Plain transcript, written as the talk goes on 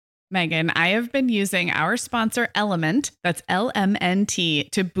Megan, I have been using our sponsor Element, that's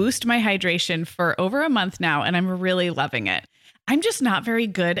LMNT, to boost my hydration for over a month now, and I'm really loving it. I'm just not very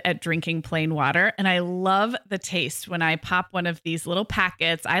good at drinking plain water, and I love the taste when I pop one of these little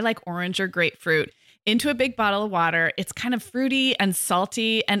packets. I like orange or grapefruit into a big bottle of water. It's kind of fruity and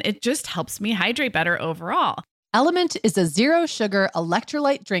salty, and it just helps me hydrate better overall. Element is a zero-sugar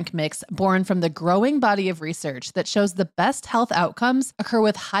electrolyte drink mix born from the growing body of research that shows the best health outcomes occur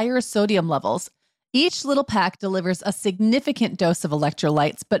with higher sodium levels. Each little pack delivers a significant dose of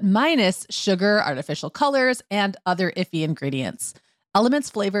electrolytes, but minus sugar, artificial colors, and other iffy ingredients. Element's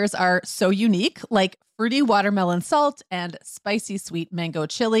flavors are so unique, like fruity watermelon salt and spicy sweet mango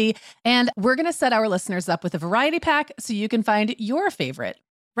chili. And we're going to set our listeners up with a variety pack so you can find your favorite.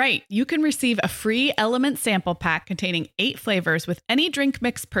 Right. You can receive a free Element sample pack containing 8 flavors with any drink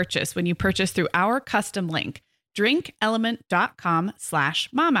mix purchase when you purchase through our custom link,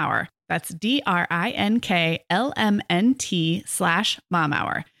 drinkelement.com/momhour. That's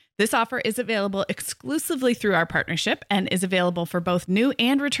DRINKLMNT/momhour. This is available exclusively through our partnership and is available for both new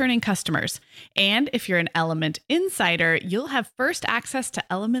and returning customers. And if you're an Element insider, you'll have first access to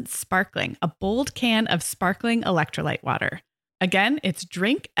Element Sparkling, a bold can of sparkling electrolyte water. Again, it's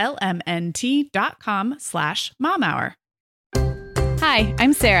drinklmnt.com/momhour. Hi,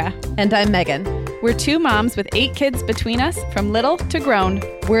 I'm Sarah. And I'm Megan. We're 2 moms with 8 kids between us, from little to grown.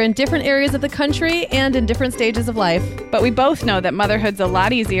 We're in different areas of the country and in different stages of life. But we both know that motherhood's a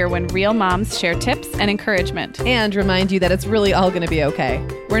lot easier when real moms share tips and encouragement. And remind you that it's really all going to be okay.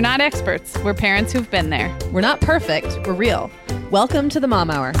 We're not experts. We're parents who've been there. We're not perfect. We're real. Welcome to the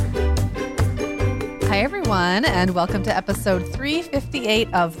Mom Hour. Hi, everyone, and welcome to episode 358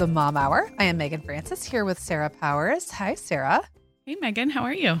 of the Mom Hour. I am Megan Francis here with Sarah Powers. Hi, Sarah. Hey, Megan. How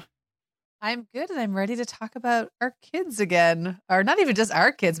are you? I'm good, and I'm ready to talk about our kids again. Or not even just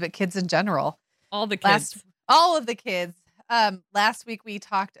our kids, but kids in general. All the kids. All of the kids. Last week, we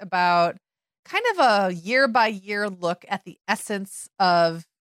talked about kind of a year-by-year look at the essence of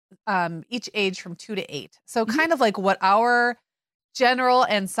each age from 2 to 8. So kind of like what our general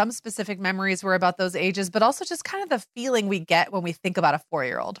and some specific memories were about those ages, but also just kind of the feeling we get when we think about a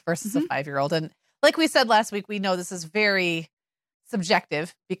 4-year-old versus a 5-year-old. And like we said last week, we know this is very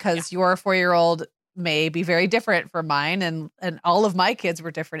subjective because your 4-year-old may be very different from mine, and all of my kids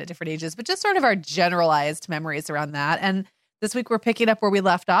were different at different ages, but just sort of our generalized memories around that. And this week we're picking up where we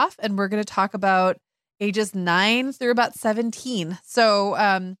left off, and we're going to talk about ages 9 through about 17. So,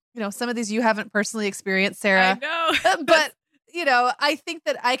 some of these you haven't personally experienced, Sarah. I know. But I think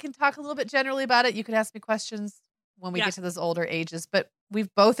that I can talk a little bit generally about it. You can ask me questions when we get to those older ages, but we've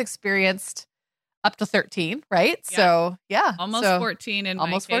both experienced up to 13, right? Yeah. So, yeah. Almost 14 in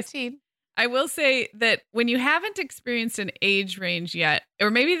almost my case. 14. I will say that when you haven't experienced an age range yet,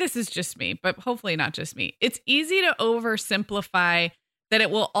 or maybe this is just me, but hopefully not just me, it's easy to oversimplify that it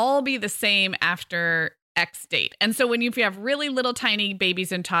will all be the same after X date. And so if you have really little tiny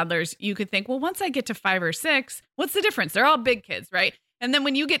babies and toddlers, you could think, well, once I get to 5 or 6, what's the difference? They're all big kids, right? And then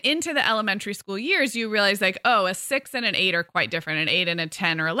when you get into the elementary school years, you realize like, oh, a 6 and an 8 are quite different. An 8 and a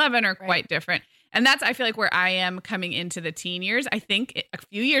 10 or 11 are quite different. And that's, I feel like, where I am coming into the teen years. I think a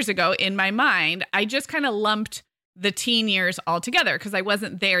few years ago in my mind, I just kind of lumped the teen years all together because I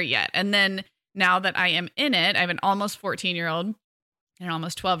wasn't there yet. And then now that I am in it, I have an almost 14-year-old and an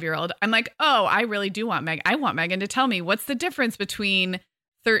almost 12-year-old. I'm like, oh, I really do want I want Megan to tell me what's the difference between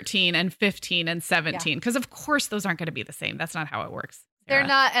 13 and 15 and 17. Because of course those aren't going to be the same. That's not how it works. They're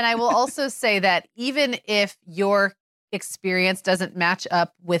not. And I will also say that even if your experience doesn't match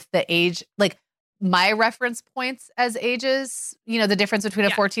up with the age, like my reference points as ages, the difference between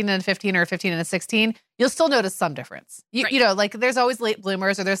a 14 and a 15 or a 15 and a 16, you'll still notice some difference. Like there's always late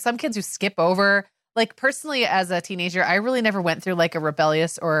bloomers, or there's some kids who skip over. Like personally, as a teenager, I really never went through like a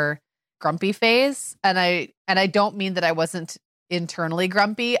rebellious or grumpy phase. And I don't mean that I wasn't internally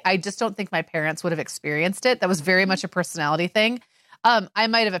grumpy. I just don't think my parents would have experienced it. That was very much a personality thing. I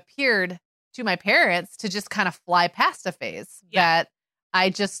might have appeared to my parents to just kind of fly past a phase that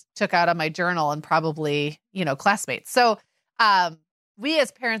I just took out on my journal and probably, classmates. So we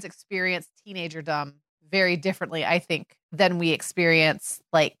as parents experience teenagerdom very differently, I think, than we experience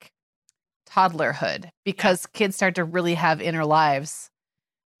like toddlerhood, because kids start to really have inner lives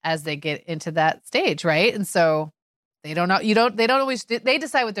as they get into that stage, right? And so they don't know, they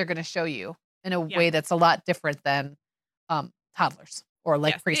decide what they're going to show you in a way that's a lot different than toddlers or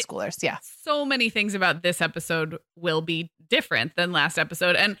like preschoolers. So many things about this episode will be different than last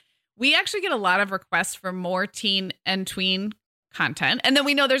episode. And we actually get a lot of requests for more teen and tween content. And then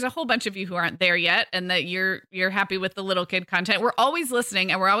we know there's a whole bunch of you who aren't there yet and that you're happy with the little kid content. We're always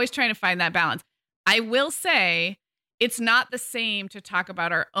listening and we're always trying to find that balance. I will say it's not the same to talk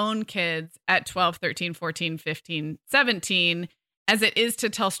about our own kids at 12, 13, 14, 15, 17 as it is to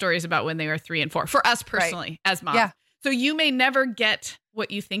tell stories about when they were 3 and 4 for us personally as moms. Yeah. So you may never get what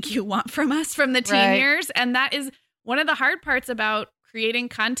you think you want from us from the teen years. And that is one of the hard parts about creating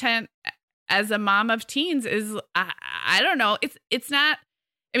content as a mom of teens is, I don't know. It's not,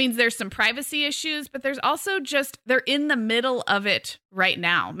 I mean, there's some privacy issues, but there's also just, they're in the middle of it right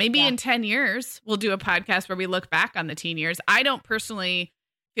now. Maybe in 10 years, we'll do a podcast where we look back on the teen years. I don't personally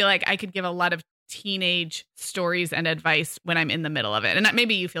feel like I could give a lot of teenage stories and advice when I'm in the middle of it. And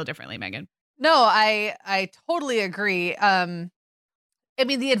maybe you feel differently, Megan. No, I totally agree. I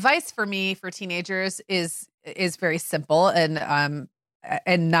mean, the advice for me for teenagers is very simple and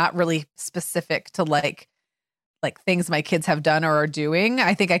not really specific to like things my kids have done or are doing.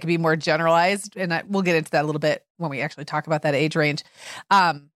 I think I could be more generalized, and we'll get into that a little bit when we actually talk about that age range.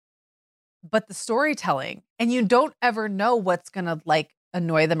 But the storytelling, and you don't ever know what's going to like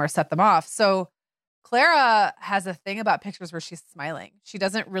annoy them or set them off. So Clara has a thing about pictures where she's smiling. She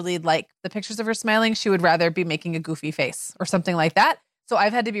doesn't really like the pictures of her smiling. She would rather be making a goofy face or something like that. So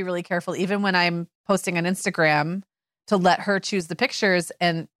I've had to be really careful, even when I'm posting on Instagram, to let her choose the pictures.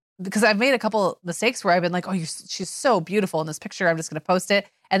 And because I've made a couple mistakes where I've been like, oh, she's so beautiful in this picture, I'm just going to post it.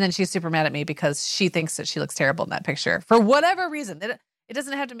 And then she's super mad at me because she thinks that she looks terrible in that picture for whatever reason. It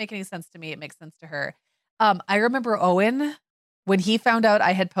doesn't have to make any sense to me. It makes sense to her. I remember Owen, when he found out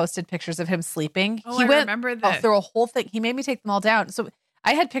I had posted pictures of him sleeping, he went through a whole thing. He made me take them all down. So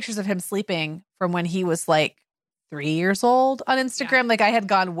I had pictures of him sleeping from when he was like 3 years old on Instagram. Yeah. Like I had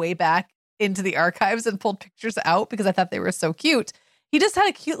gone way back into the archives and pulled pictures out because I thought they were so cute. He just had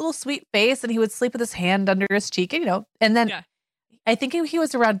a cute little sweet face and he would sleep with his hand under his cheek, and then I think he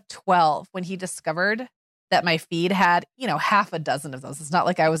was around 12 when he discovered that my feed had, half a dozen of those. It's not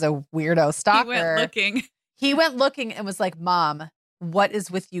like I was a weirdo stalker. He went looking and was like, Mom, what is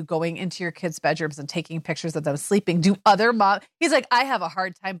with you going into your kids' bedrooms and taking pictures of them sleeping? Do other moms? He's like, I have a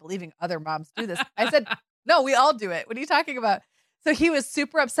hard time believing other moms do this. I said, no, we all do it. What are you talking about? So he was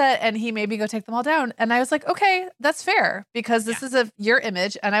super upset and he made me go take them all down. And I was like, okay, that's fair because this is your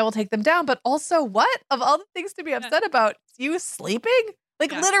image and I will take them down. But also what? Of all the things to be upset about, you sleeping?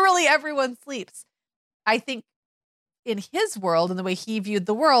 Like literally everyone sleeps. I think in his world and the way he viewed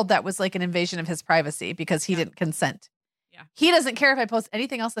the world, that was like an invasion of his privacy because he didn't consent. Yeah. He doesn't care if I post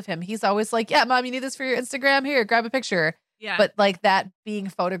anything else of him. He's always like, yeah, Mom, you need this for your Instagram? Here, grab a picture. Yeah. But like that being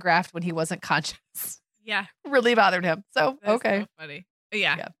photographed when he wasn't conscious. Yeah. Really bothered him. So, that's okay. So funny.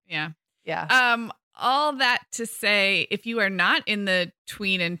 Yeah. All that to say, if you are not in the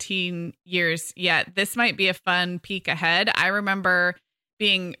tween and teen years yet, this might be a fun peek ahead. I remember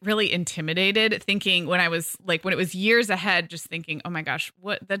being really intimidated, thinking when it was years ahead, just thinking, oh my gosh,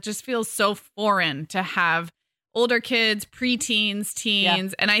 that just feels so foreign to have older kids, preteens,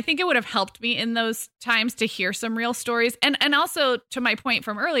 teens. And I think it would have helped me in those times to hear some real stories. And also to my point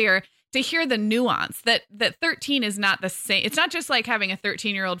from earlier, to hear the nuance that 13 is not the same. It's not just like having a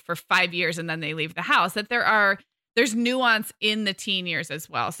 13-year-old for 5 years and then they leave the house, that there's nuance in the teen years as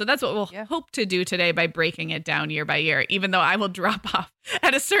well. So that's what we'll hope to do today by breaking it down year by year, even though I will drop off.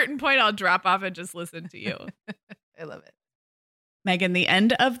 At a certain point, I'll drop off and just listen to you. I love it. Megan, the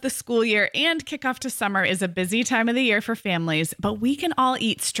end of the school year and kickoff to summer is a busy time of the year for families, but we can all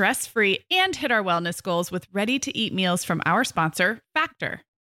eat stress-free and hit our wellness goals with ready-to-eat meals from our sponsor, Factor.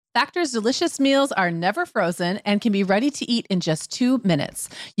 Factor's delicious meals are never frozen and can be ready to eat in just 2 minutes.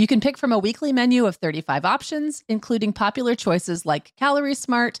 You can pick from a weekly menu of 35 options, including popular choices like Calorie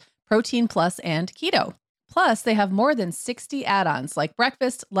Smart, Protein Plus, and Keto. Plus, they have more than 60 add-ons like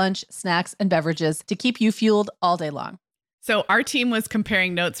breakfast, lunch, snacks, and beverages to keep you fueled all day long. So our team was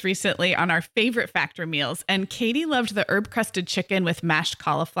comparing notes recently on our favorite Factor meals, and Katie loved the herb-crusted chicken with mashed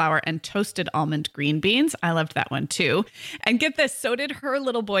cauliflower and toasted almond green beans. I loved that one too. And get this, so did her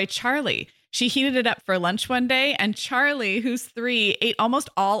little boy, Charlie. She heated it up for lunch one day, and Charlie, who's 3, ate almost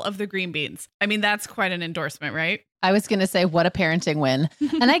all of the green beans. I mean, that's quite an endorsement, right? I was going to say, what a parenting win.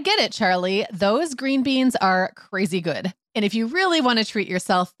 And I get it, Charlie. Those green beans are crazy good. And if you really want to treat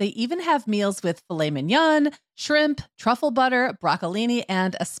yourself, they even have meals with filet mignon, shrimp, truffle butter, broccolini,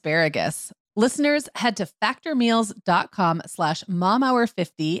 and asparagus. Listeners, head to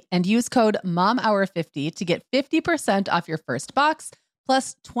factormeals.com/momhour50 and use code momhour50 to get 50% off your first box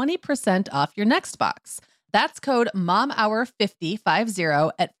plus 20% off your next box. That's code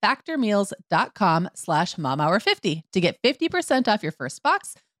momhour50 at factormeals.com/momhour50 to get 50% off your first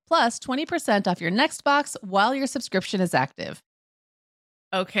box plus 20% off your next box while your subscription is active.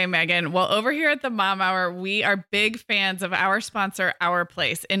 Okay, Megan. Well, over here at the Mom Hour, we are big fans of our sponsor, Our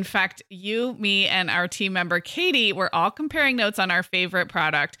Place. In fact, you, me, and our team member, Katie, were all comparing notes on our favorite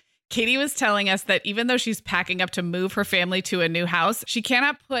product. Katie was telling us that even though she's packing up to move her family to a new house, she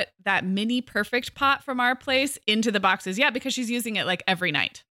cannot put that mini perfect pot from Our Place into the boxes yet because she's using it like every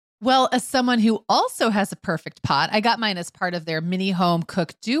night. Well, as someone who also has a perfect pot, I got mine as part of their mini home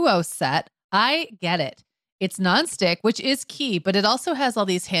cook duo set. I get it. It's nonstick, which is key, but it also has all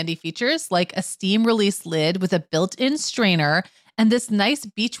these handy features like a steam release lid with a built-in strainer and this nice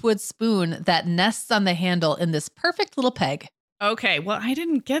beechwood spoon that nests on the handle in this perfect little peg. Okay, well, I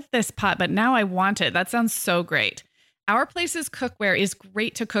didn't get this pot, but now I want it. That sounds so great. Our Place's cookware is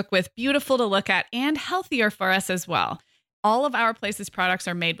great to cook with, beautiful to look at, and healthier for us as well. All of Our Place's products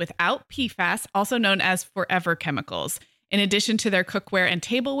are made without PFAS, also known as forever chemicals. In addition to their cookware and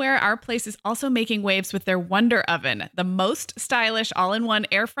tableware, Our Place is also making waves with their Wonder Oven, the most stylish all-in-one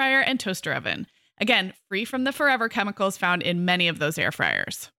air fryer and toaster oven. Again, free from the forever chemicals found in many of those air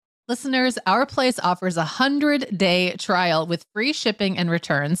fryers. Listeners, Our Place offers a 100-day trial with free shipping and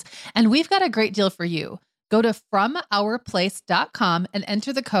returns, and we've got a great deal for you. Go to FromOurPlace.com and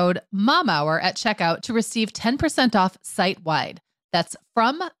enter the code MOMHOUR at checkout to receive 10% off site-wide. That's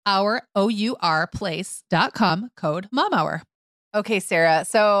FromOurPlace.com, code MOMHOUR. Okay, Sarah.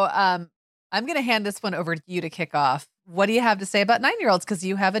 So I'm going to hand this one over to you to kick off. What do you have to say about 9-year-olds? Because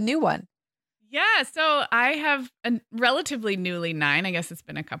you have a new one. Yeah, so I have a relatively newly 9. I guess it's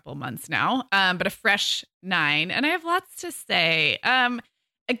been a couple months now, but a fresh 9. And I have lots to say.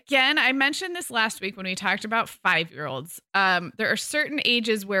 Again, I mentioned this last week when we talked about 5-year-olds. There are certain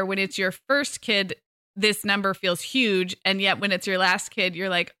ages where when it's your first kid, this number feels huge. And yet when it's your last kid, you're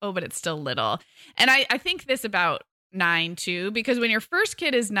like, oh, but it's still little. And I think this about 9 too, because when your first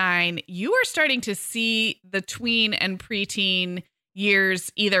kid is 9, you are starting to see the tween and preteen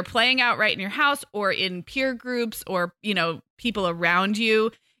years either playing out right in your house or in peer groups or, you know, people around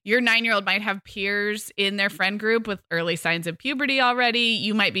you. Your 9-year-old might have peers in their friend group with early signs of puberty already.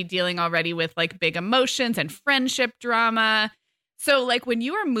 You might be dealing already with like big emotions and friendship drama. So like when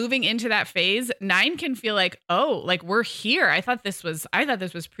you are moving into that phase, 9 can feel like, oh, like we're here. I thought this was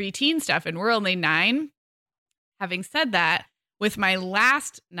preteen stuff and we're only 9. Having said that, with my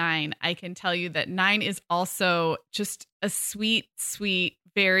last 9, I can tell you that 9 is also just a sweet, sweet,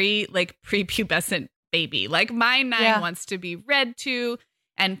 very like prepubescent baby. Like my 9 wants to be read to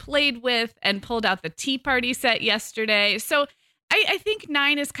and played with and pulled out the tea party set yesterday. So I think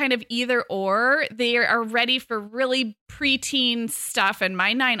 9 is kind of either or. They are ready for really preteen stuff. And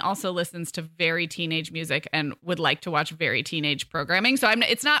my 9 also listens to very teenage music and would like to watch very teenage programming. So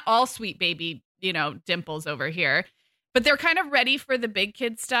it's not all sweet baby, you know, dimples over here, but they're kind of ready for the big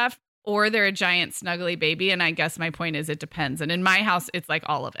kid stuff or they're a giant snuggly baby. And I guess my point is it depends. And in my house, it's like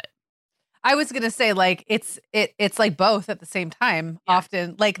all of it. I was going to say like it's like both at the same time. Yeah.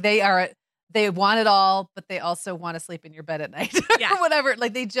 Often like they want it all, but they also want to sleep in your bed at night or whatever.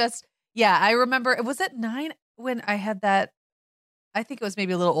 Like they just, I remember it was at 9 when I had that. I think it was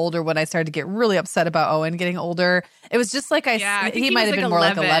maybe a little older when I started to get really upset about Owen getting older. It was just like I think he might have been 11. more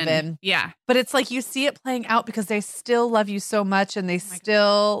like 11. Yeah. But it's like you see it playing out because they still love you so much and they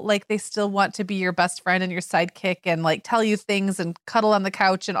still want to be your best friend and your sidekick and like tell you things and cuddle on the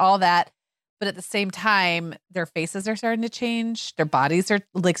couch and all that. But at the same time, their faces are starting to change. Their bodies are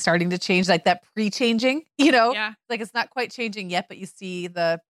like starting to change, like that pre-changing, you know, like it's not quite changing yet, but you see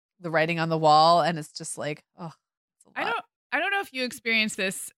the writing on the wall and it's just like, oh, it's a lot. I don't know if you experienced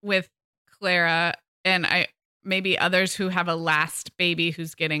this with Clara and maybe others who have a last baby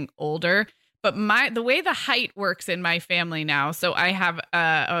who's getting older, but the way the height works in my family now. So I have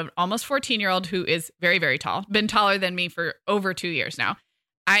an almost 14-year-old who is very, very tall, been taller than me for over 2 years now.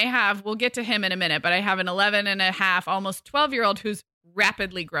 We'll get to him in a minute, but I have an 11 and a half, almost 12-year-old who's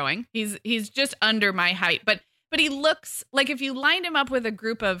rapidly growing. He's just under my height, but he looks like if you lined him up with a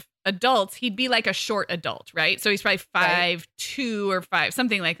group of adults, he'd be like a short adult, right? So he's probably 5'2" or 5,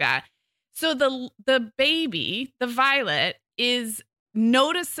 something like that. So the baby, the Violet, is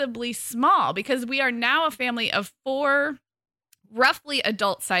noticeably small because we are now a family of 4 roughly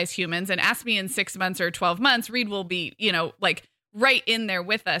adult-sized humans. And ask me in 6 months or 12 months, Reed will be, you know, like right in there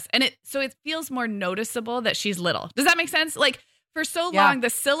with us. And it feels more noticeable that she's little. Does that make sense? Like for so long, the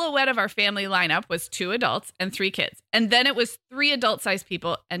silhouette of our family lineup was 2 adults and 3 kids. And then it was 3 adult-sized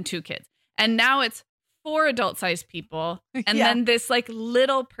people and 2 kids. And now it's 4 adult-sized people and then this like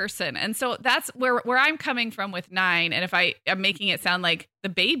little person. And so that's where I'm coming from with 9. And if I am making it sound like the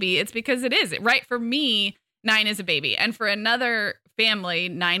baby, it's because it is. Right? For me, 9 is a baby. And for another family,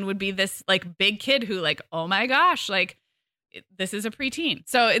 9 would be this like big kid who like, oh my gosh, like this is a preteen.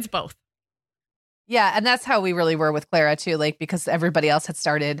 So it's both. Yeah. And that's how we really were with Clara too, like, because everybody else had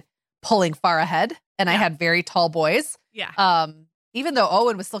started pulling far ahead and I had very tall boys. Yeah. Even though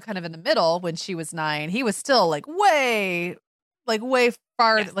Owen was still kind of in the middle when she was 9, he was still like way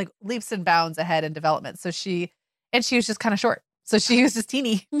far, like leaps and bounds ahead in development. So she was just kind of short. So she was just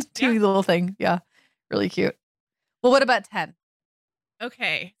teeny little thing. Yeah. Really cute. Well, what about 10?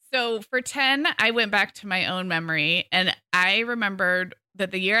 Okay. So for 10, I went back to my own memory and I remembered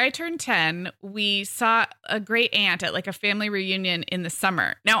that the year I turned 10, we saw a great aunt at like a family reunion in the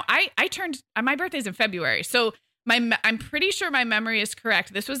summer. Now my birthday's in February. So I'm pretty sure my memory is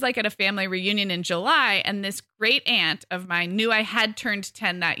correct. This was like at a family reunion in July, and this great aunt of mine knew I had turned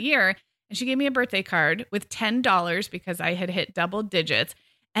 10 that year, and she gave me a birthday card with $10 because I had hit double digits,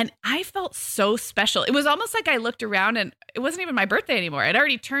 and I felt so special. It was almost like I looked around, and it wasn't even my birthday anymore. I'd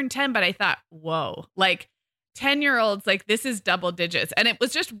already turned 10, but I thought, whoa, like 10-year-olds, like this is double digits. And it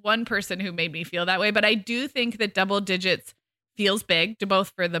was just one person who made me feel that way, but I do think that double digits feels big to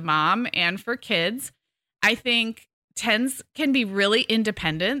both for the mom and for kids. I think 10s can be really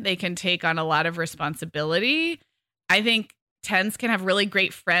independent. They can take on a lot of responsibility. I think 10s can have really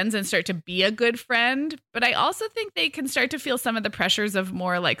great friends and start to be a good friend. But I also think they can start to feel some of the pressures of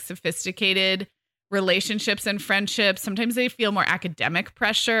more like sophisticated relationships and friendships. Sometimes they feel more academic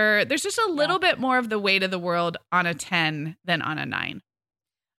pressure. There's just a little bit more of the weight of the world on a 10 than on a 9.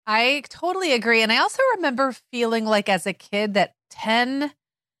 I totally agree. And I also remember feeling like as a kid that 10,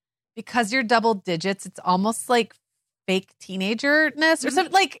 because you're double digits, it's almost like fake teenagerness or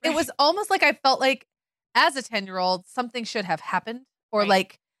something. Like it was almost like I felt like as a 10-year-old, something should have happened or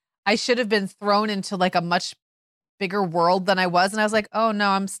like I should have been thrown into like a much bigger world than I was. And I was like, oh no,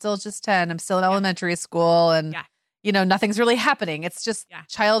 I'm still just 10. I'm still in elementary school and nothing's really happening. It's just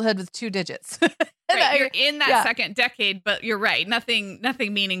childhood with 2 digits. You're in that second decade, but you're right. Nothing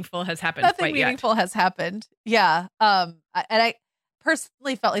meaningful has happened. Nothing meaningful has happened. Yeah. And I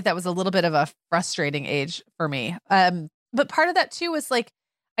personally felt like that was a little bit of a frustrating age for me. But part of that too was like,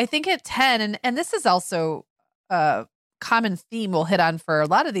 I think at 10, and this is also a common theme we'll hit on for a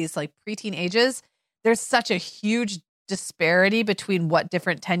lot of these like preteen ages, there's such a huge disparity between what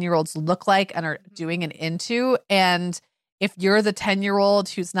different 10-year-olds look like and are doing and into. And if you're the 10-year-old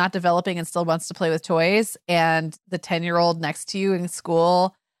who's not developing and still wants to play with toys, and the 10-year-old next to you in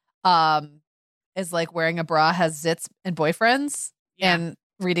school is like wearing a bra, has zits and boyfriends and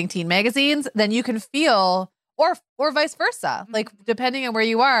reading teen magazines, then you can feel, or vice versa. Like depending on where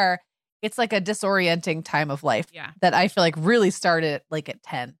you are, it's like a disorienting time of life that I feel like really started like at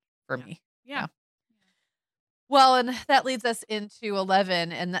 10 for me. Yeah. Well, and that leads us into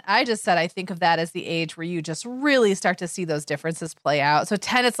 11. And I just said, I think of that as the age where you just really start to see those differences play out. So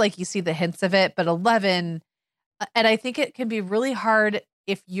 10, it's like you see the hints of it, but 11, and I think it can be really hard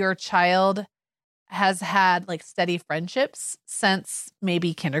if your child has had like steady friendships since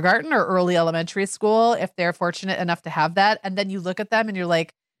maybe kindergarten or early elementary school, if they're fortunate enough to have that. And then you look at them and you're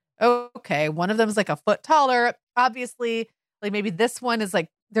like, okay, one of them is like a foot taller. Obviously, like maybe this one is like,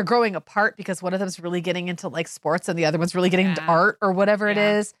 they're growing apart because one of them's really getting into like sports and the other one's really getting into art or whatever it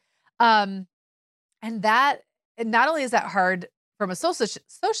is. And not only is that hard from a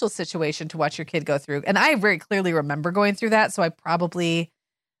social situation to watch your kid go through, and I very clearly remember going through that, so I probably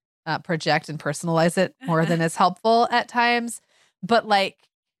project and personalize it more than is helpful at times. But like,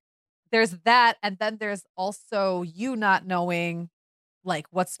 there's that, and then there's also you not knowing like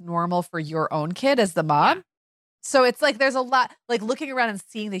what's normal for your own kid as the mom. Yeah. So it's like there's a lot, like looking around and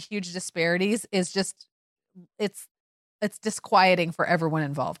seeing the huge disparities is just, it's disquieting for everyone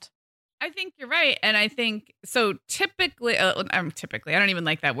involved. I think you're right. And I think, so typically, I don't even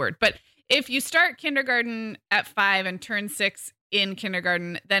like that word, but if you start kindergarten at 5 and turn 6 in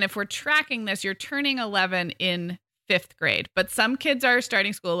kindergarten, then if we're tracking this, you're turning 11 in 5th grade. But some kids are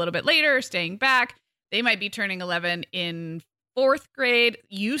starting school a little bit later, staying back. They might be turning 11 in 4th grade.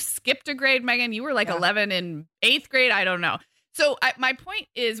 You skipped a grade, Megan. You were like 11 in 8th grade. I don't know. So my point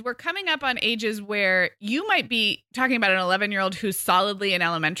is we're coming up on ages where you might be talking about an 11-year-old who's solidly in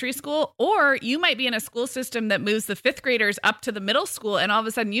elementary school, or you might be in a school system that moves the 5th graders up to the middle school. And all of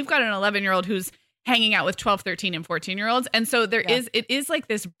a sudden you've got an 11-year-old who's hanging out with 12, 13, and 14-year-olds. And so it is like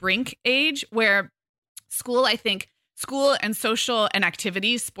this brink age where school and social and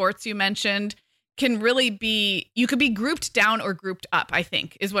activities, sports you mentioned, can really be, you could be grouped down or grouped up, I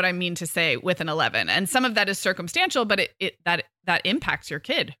think, is what I mean to say with an 11. And some of that is circumstantial, but that impacts your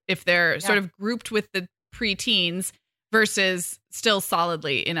kid if they're sort of grouped with the preteens versus still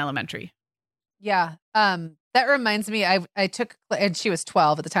solidly in elementary. Yeah. That reminds me, I took, and she was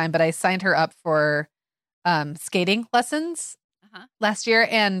 12 at the time, but I signed her up for skating lessons Uh-huh. last year,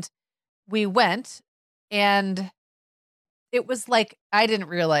 and we went, and it was like, I didn't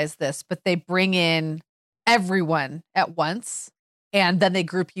realize this, but they bring in everyone at once, and then they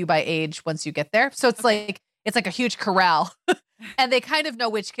group you by age once you get there. So it's like a huge corral, and they kind of know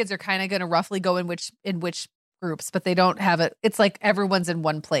which kids are kind of going to roughly go in which groups, but they don't have it. It's like everyone's in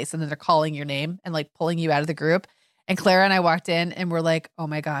one place, and then they're calling your name and like pulling you out of the group. And Clara and I walked in, and we're like, oh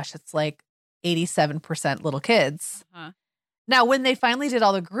my gosh, it's like 87% little kids. Uh-huh. Now, when they finally did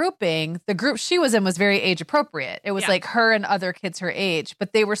all the grouping, the group she was in was very age appropriate. It was like her and other kids her age,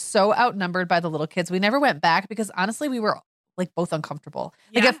 but they were so outnumbered by the little kids. We never went back because honestly, we were like both uncomfortable.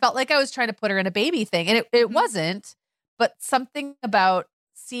 Like it felt like I was trying to put her in a baby thing, and it wasn't, but something about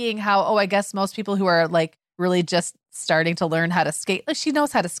seeing how, I guess most people who are like really just starting to learn how to skate, like she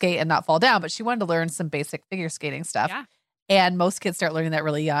knows how to skate and not fall down, but she wanted to learn some basic figure skating stuff. Yeah. And most kids start learning that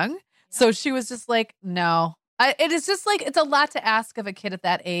really young. Yeah. So she was just like, no. It is just like, it's a lot to ask of a kid at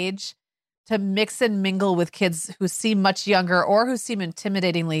that age to mix and mingle with kids who seem much younger or who seem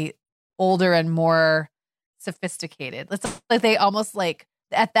intimidatingly older and more sophisticated. It's like they almost like,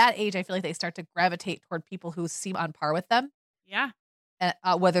 at that age, I feel like they start to gravitate toward people who seem on par with them. Yeah.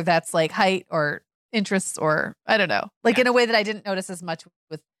 Whether that's like height or interests or I don't know, like in a way that I didn't notice as much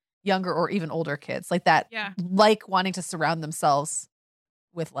with younger or even older kids, like that, like wanting to surround themselves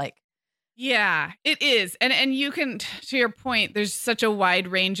with like. Yeah, it is. And you can, to your point, there's such a wide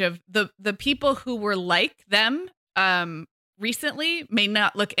range of the people who were like them recently may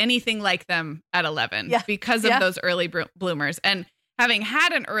not look anything like them at 11 because of those early bloomers. And having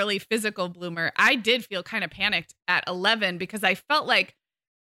had an early physical bloomer, I did feel kind of panicked at 11 because I felt like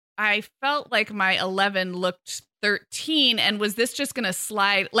my 11 looked 13, and was this just going to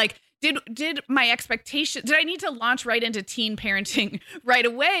slide? Like, did my expectation, did I need to launch right into teen parenting right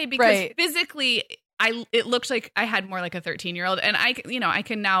away? Because physically it looked like I had more like a 13-year-old. And I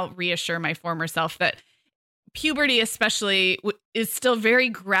can now reassure my former self that puberty especially is still very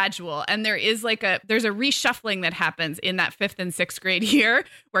gradual. And there's a reshuffling that happens in that 5th and 6th grade year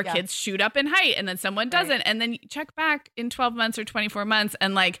where kids shoot up in height and then someone doesn't. And then you check back in 12 months or 24 months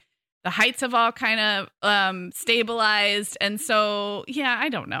and like the heights have all kind of stabilized. And so, I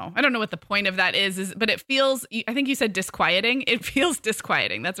don't know. I don't know what the point of that is, but it feels, I think you said disquieting. It feels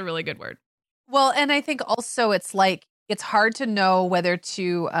disquieting. That's a really good word. Well, and I think also it's like, it's hard to know whether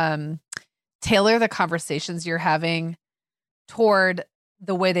to tailor the conversations you're having toward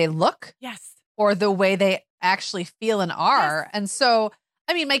the way they look. Yes. Or the way they actually feel and are. Yes. And so,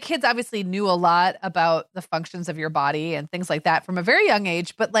 I mean, my kids obviously knew a lot about the functions of your body and things like that from a very young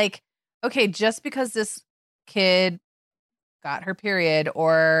age, but like, okay, just because this kid got her period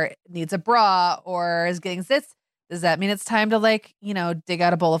or needs a bra or is getting zits, does that mean it's time to like, dig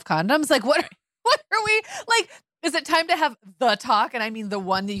out a bowl of condoms? Like, what are we like? Is it time to have the talk? And I mean, the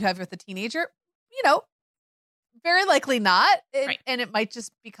one that you have with a teenager, very likely not. And it might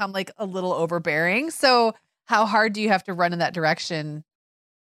just become like a little overbearing. So how hard do you have to run in that direction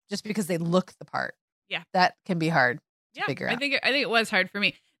just because they look the part? Yeah. That can be hard to figure out. I think it was hard for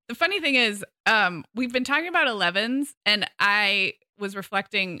me. The funny thing is, we've been talking about 11s, and I was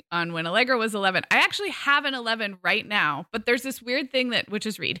reflecting on when Allegra was 11. I actually have an 11 right now, but there's this weird thing which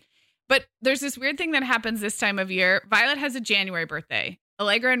is Reed. But there's this weird thing that happens this time of year. Violet has a January birthday.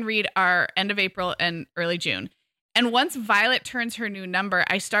 Allegra and Reed are end of April and early June. And once Violet turns her new number,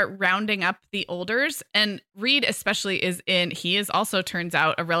 I start rounding up the olders. And Reed especially he is also, turns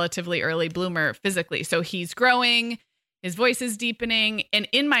out, a relatively early bloomer physically. So he's growing. His voice is deepening. And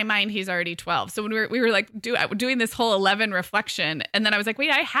in my mind, he's already 12. So when we were like doing this whole 11 reflection, and then I was like, wait,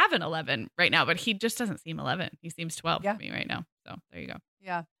 I have an 11 right now, but he just doesn't seem 11. He seems 12 to me right now. So there you go.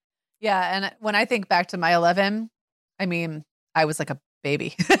 Yeah. Yeah. And when I think back to my 11, I mean, I was like a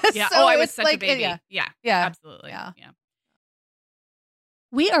baby. Yeah. So I was such a baby. Yeah. Absolutely. Yeah.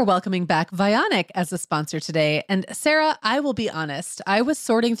 We are welcoming back Vionic as a sponsor today. And Sarah, I will be honest, I was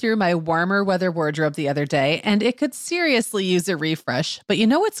sorting through my warmer weather wardrobe the other day, and it could seriously use a refresh. But you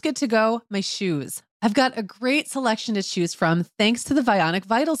know what's good to go? My shoes. I've got a great selection to choose from thanks to the Vionic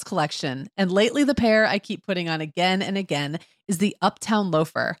Vitals collection. And lately, the pair I keep putting on again and again is the Uptown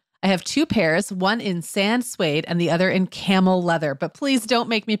Loafer. I have 2 pairs, one in sand suede and the other in camel leather, but please don't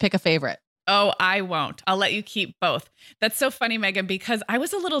make me pick a favorite. Oh, I won't. I'll let you keep both. That's so funny, Megan, because I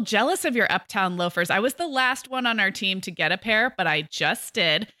was a little jealous of your Uptown loafers. I was the last one on our team to get a pair, but I just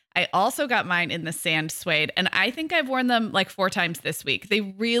did. I also got mine in the sand suede, and I think I've worn them like 4 times this week. They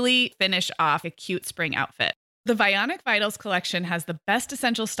really finish off a cute spring outfit. The Vionic Vitals collection has the best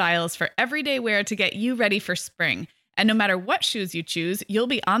essential styles for everyday wear to get you ready for spring. And no matter what shoes you choose, you'll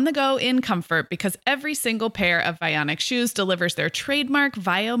be on the go in comfort because every single pair of Vionic shoes delivers their trademark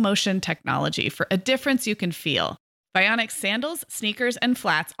VioMotion technology for a difference you can feel. Vionic sandals, sneakers, and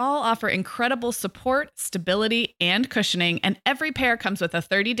flats all offer incredible support, stability, and cushioning, and every pair comes with a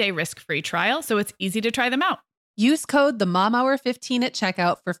 30-day risk-free trial, so it's easy to try them out. Use code TheMomHour15 at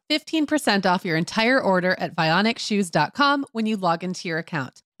checkout for 15% off your entire order at VionicShoes.com when you log into your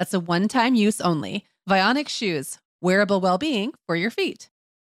account. That's a one-time use only. Vionic Shoes, wearable well-being for your feet.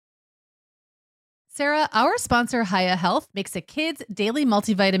 Sarah, our sponsor, Hiya Health, makes a kids' daily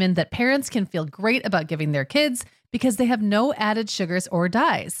multivitamin that parents can feel great about giving their kids because they have no added sugars or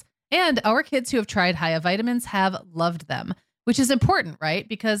dyes. And our kids who have tried Hiya vitamins have loved them, which is important, right?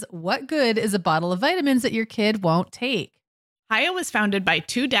 Because what good is a bottle of vitamins that your kid won't take? Hiya was founded by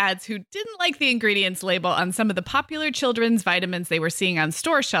two dads who didn't like the ingredients label on some of the popular children's vitamins they were seeing on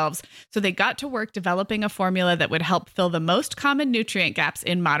store shelves, so they got to work developing a formula that would help fill the most common nutrient gaps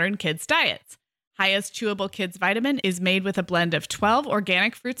in modern kids' diets. Hiya's Chewable Kids Vitamin is made with a blend of 12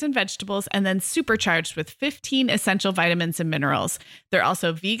 organic fruits and vegetables and then supercharged with 15 essential vitamins and minerals. They're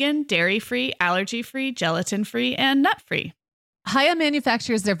also vegan, dairy-free, allergy-free, gelatin-free, and nut-free. Hiya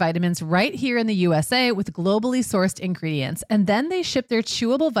manufactures their vitamins right here in the USA with globally sourced ingredients, and then they ship their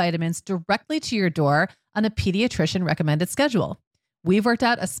chewable vitamins directly to your door on a pediatrician recommended schedule. We've worked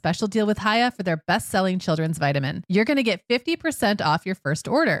out a special deal with Hiya for their best-selling children's vitamin. You're going to get 50% off your first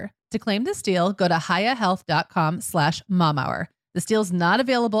order. To claim this deal, go to hiyahealth.com/momhour. This deal's not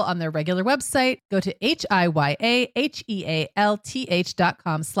available on their regular website. Go to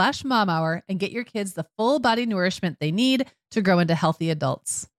hiyahealth.com/momhour and get your kids the full body nourishment they need to grow into healthy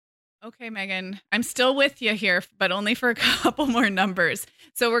adults. Okay, Megan, I'm still with you here, but only for a couple more numbers.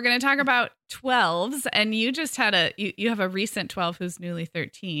 So we're going to talk about 12s, and you just had you have a recent 12 who's newly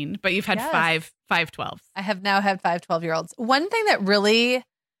 13, but you've had five 12s. I have now had 5 12-year-olds. One thing that really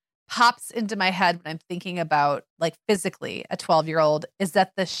pops into my head when I'm thinking about like physically a 12-year-old is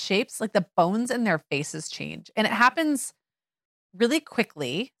that the shapes, like the bones in their faces change. And it happens really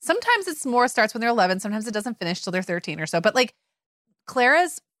quickly. Sometimes it's more starts when they're 11. Sometimes it doesn't finish till they're 13 or so. But like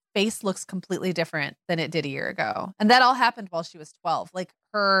Clara's face looks completely different than it did a year ago. And that all happened while she was 12. Like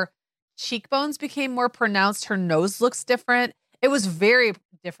her cheekbones became more pronounced. Her nose looks different. It was very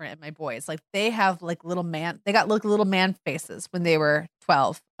different in my boys. Like they have like little man faces when they were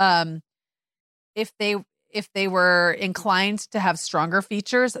 12. If they were inclined to have stronger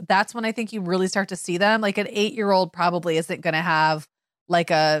features, that's when I think you really start to see them. Like an 8-year-old probably isn't going to have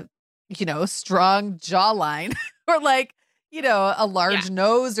like a, strong jawline or like, a large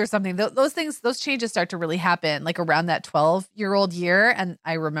nose or something. Those things, those changes start to really happen like around that 12-year-old year. And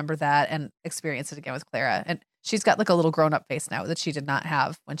I remember that and experienced it again with Clara. And she's got like a little grown up face now that she did not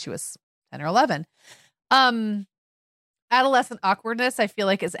have when she was 10 or 11. Adolescent awkwardness, I feel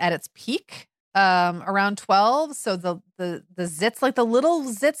like, is at its peak around 12. So the zits, like the little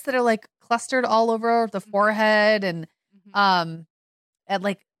zits that are like clustered all over the forehead and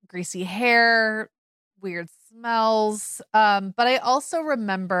like greasy hair, weird smells. But I also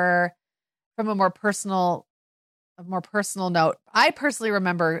remember from a more personal note, I personally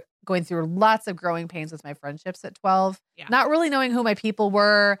remember going through lots of growing pains with my friendships at 12, not really knowing who my people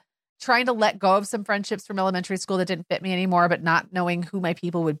were, trying to let go of some friendships from elementary school that didn't fit me anymore, but not knowing who my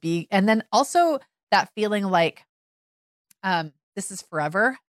people would be. And then also that feeling like this is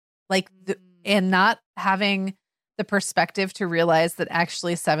forever, and not having the perspective to realize that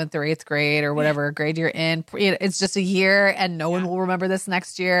actually 7th or 8th grade or whatever grade you're in, it's just a year and no one will remember this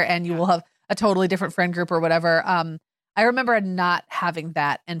next year and you will have a totally different friend group or whatever. I remember not having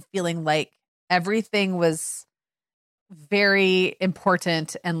that and feeling like everything was very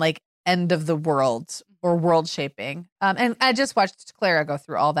important and like end of the world or world shaping. And I just watched Clara go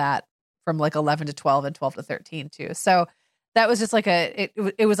through all that from like 11 to 12 and 12 to 13 too. So that was just like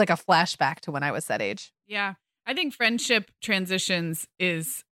it was like a flashback to when I was that age. Yeah. I think friendship transitions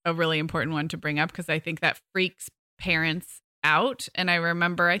is a really important one to bring up because I think that freaks parents out. And I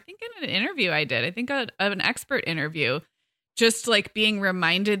remember, I think in an interview I did, an expert interview, just like being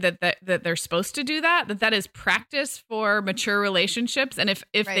reminded that they're supposed to do that is practice for mature relationships. And if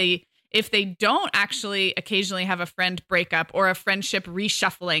they don't actually occasionally have a friend breakup or a friendship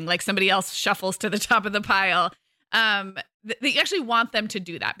reshuffling, like somebody else shuffles to the top of the pile, they actually want them to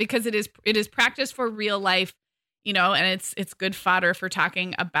do that because it is practice for real life, and it's good fodder for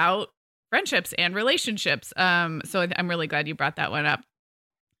talking about friendships and relationships. So I'm really glad you brought that one up.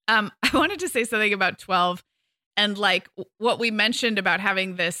 I wanted to say something about 12 and like what we mentioned about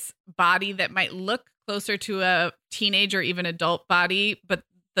having this body that might look closer to a teenage or even adult body, but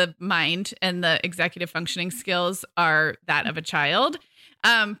the mind and the executive functioning skills are that of a child.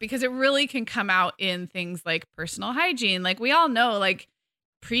 Because it really can come out in things like personal hygiene. Like we all know, like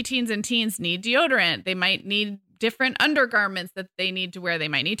preteens and teens need deodorant. They might need different undergarments that they need to wear. They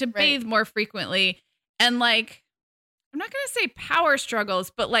might need to bathe more frequently. And like, I'm not going to say power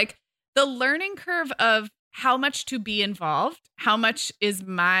struggles, but like the learning curve of how much to be involved, how much is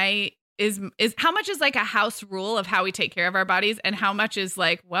how much is like a house rule of how we take care of our bodies, and how much is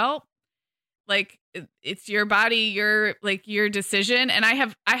like, well, like it's your body, your decision. And I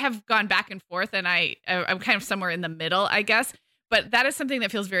have gone back and forth, and I'm kind of somewhere in the middle, I guess. But that is something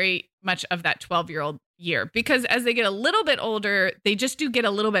that feels very much of that 12-year-old year, because as they get a little bit older, they just do get a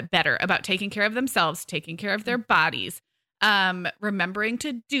little bit better about taking care of themselves, taking care of their bodies, remembering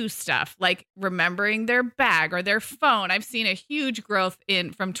to do stuff, like remembering their bag or their phone. I've seen a huge growth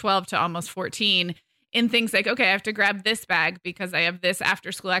from 12 to almost 14 in things like, okay, I have to grab this bag because I have this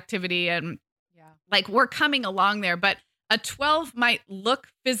after school activity. And like we're coming along there, but a 12 might look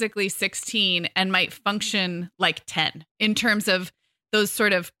physically 16 and might function like 10 in terms of those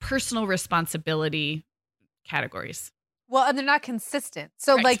sort of personal responsibility categories. Well, and they're not consistent.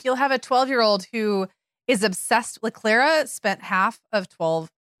 So like you'll have a 12-year-old who is obsessed. Like Clara spent half of 12,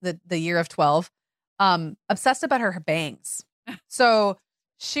 the year of 12, obsessed about her bangs. So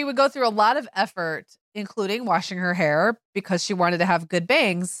she would go through a lot of effort, including washing her hair because she wanted to have good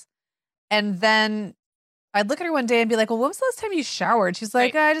bangs. And then I'd look at her one day and be like, well, when was the last time you showered? She's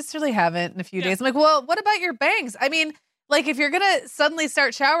like, I just really haven't in a few days. I'm like, well, what about your bangs? I mean, like if you're going to suddenly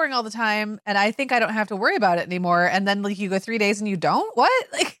start showering all the time, and I think I don't have to worry about it anymore. And then like you go 3 days and you don't, what?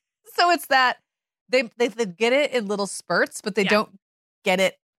 Like, so it's that they get it in little spurts, but they don't get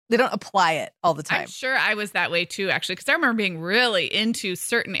it. They don't apply it all the time. I'm sure I was that way too, actually, because I remember being really into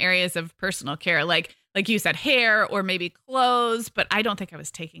certain areas of personal care, like you said, hair or maybe clothes, but I don't think I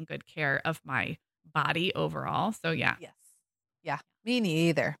was taking good care of my body overall. So yeah. Yes. Yeah. Me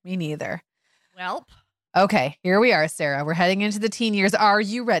neither. Well, okay, here we are, Sarah. We're heading into the teen years. Are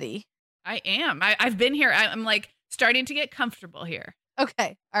you ready? I am. I've been here. I'm like starting to get comfortable here.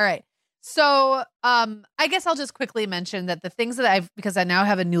 Okay. All right. So I guess I'll just quickly mention that the things that because I now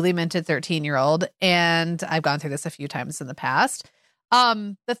have a newly minted 13-year-old, and I've gone through this a few times in the past.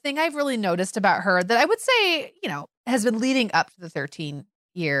 The thing I've really noticed about her that I would say, has been leading up to the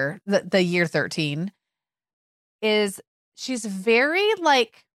year 13, is she's very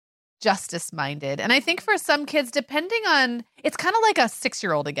like justice minded. And I think for some kids, depending on, it's kind of like a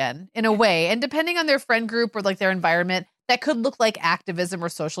 6-year-old again in a way. And depending on their friend group or like their environment, that could look like activism or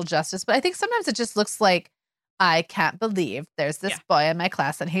social justice. But I think sometimes it just looks like, I can't believe there's this boy in my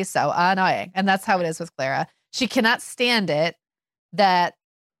class and he's so annoying. And that's how it is with Clara. She cannot stand it that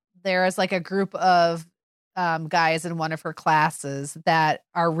there is like a group of guys in one of her classes that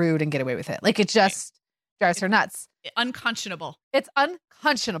are rude and get away with it. Like it just drives her nuts. Unconscionable. It's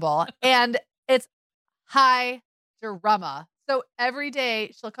unconscionable. And it's high drama. So every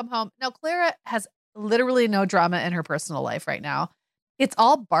day she'll come home. Now, Clara has literally no drama in her personal life right now. It's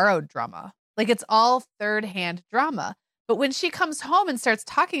all borrowed drama. Like it's all third-hand drama. But when she comes home and starts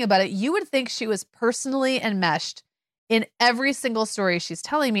talking about it, you would think she was personally enmeshed in every single story she's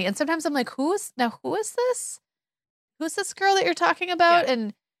telling me. And sometimes I'm like, who is this? Who's this girl that you're talking about?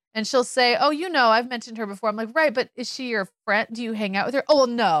 Yeah. And she'll say, oh, I've mentioned her before. I'm like, right, but is she your friend? Do you hang out with her? Oh, well,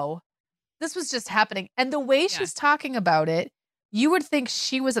 no. This was just happening. And the way she's talking about it, you would think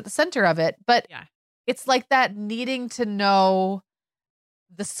she was at the center of it. But it's like that needing to know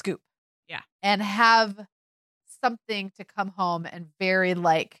the scoop. Yeah. And have something to come home and very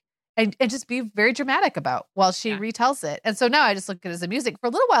like, and just be very dramatic about while she retells it. And so now I just look at it as a music. For a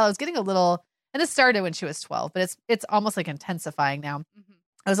little while, I was getting a little, and it started when she was 12, but it's almost like intensifying now. Mm-hmm.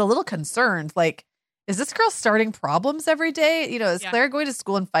 I was a little concerned, like, is this girl starting problems every day? Is Claire going to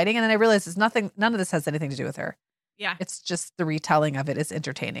school and fighting? And then I realized none of this has anything to do with her. Yeah. It's just the retelling of it is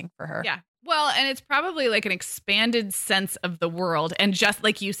entertaining for her. Yeah. Well, and it's probably like an expanded sense of the world. And just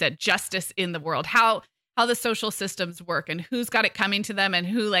like you said, justice in the world, how the social systems work and who's got it coming to them and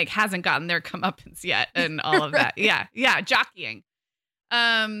who like hasn't gotten their comeuppance yet and all of that. Yeah. Yeah. Jockeying.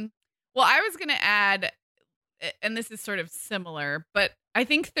 Well, I was going to add, and this is sort of similar, but I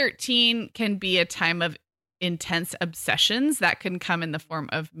think 13 can be a time of intense obsessions that can come in the form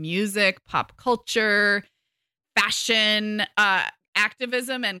of music, pop culture, fashion,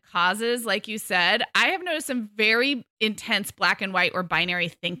 activism, and causes. Like you said, I have noticed some very intense black and white or binary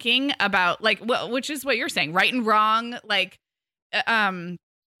thinking about which is what you're saying, right and wrong, like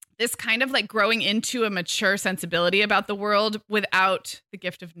this kind of like growing into a mature sensibility about the world without the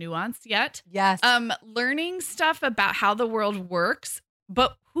gift of nuance yet. Yes. Learning stuff about how the world works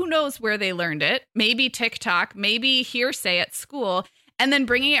but who knows where they learned it? Maybe TikTok, maybe hearsay at school, and then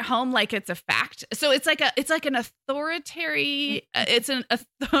bringing it home like it's a fact. So it's like an authority.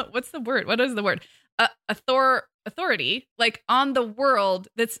 What's the word? What is the word? Authority, like on the world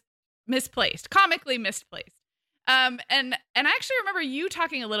that's misplaced, comically misplaced. And I actually remember you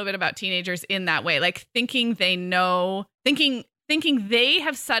talking a little bit about teenagers in that way, like thinking they know, thinking they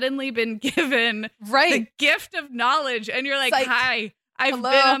have suddenly been given the gift of knowledge, and you're like, hi, I've been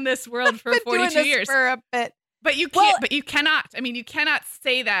on this world for 42 years for a bit. But you can't. But you cannot. I mean, you cannot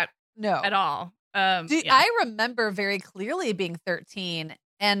say that at all. I remember very clearly being 13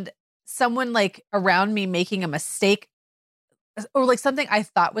 and someone like around me making a mistake, or like something I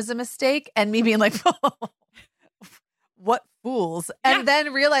thought was a mistake, and me being like, "What fools!" And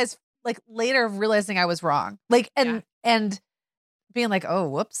then realizing I was wrong. Like and being like, "Oh,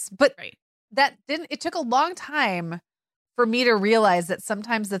 whoops!" But that didn't. It took a long time for me to realize that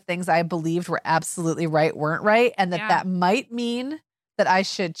sometimes the things I believed were absolutely right weren't right, and that might mean that I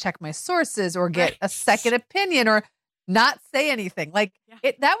should check my sources or get a second opinion or not say anything. Like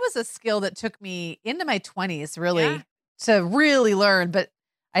that was a skill that took me into my 20s really to really learn. But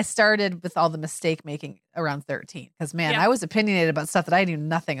I started with all the mistake making around 13 because I was opinionated about stuff that I knew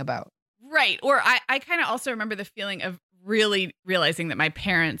nothing about. Right. Or I kind of also remember the feeling of really realizing that my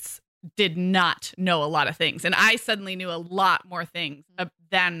parents did not know a lot of things. And I suddenly knew a lot more things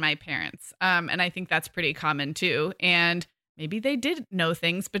than my parents. And I think that's pretty common too. And maybe they did know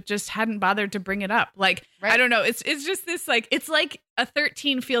things, but just hadn't bothered to bring it up. Like, I don't know. It's just this, like, it's like a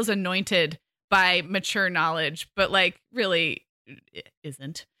 13 feels anointed by mature knowledge, but like really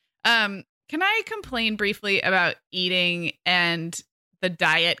isn't. Can I complain briefly about eating and the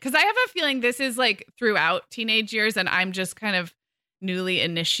diet? Because I have a feeling this is like throughout teenage years and I'm just kind of newly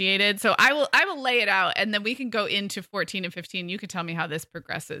initiated. So I will lay it out and then we can go into 14 and 15. You can tell me how this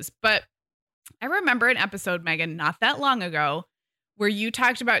progresses. But I remember an episode, Megan, not that long ago, where you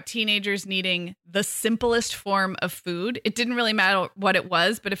talked about teenagers needing the simplest form of food. It didn't really matter what it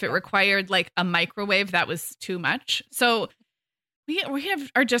was, but if it required like a microwave, that was too much. So we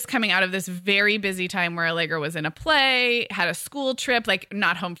are just coming out of this very busy time where Allegra was in a play, had a school trip, like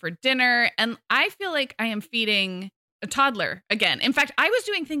not home for dinner. And I feel like I am feeding a toddler again. In fact, I was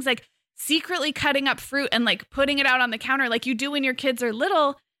doing things like secretly cutting up fruit and like putting it out on the counter like you do when your kids are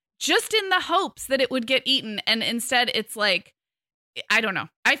little, just in the hopes that it would get eaten. And instead it's like, I don't know.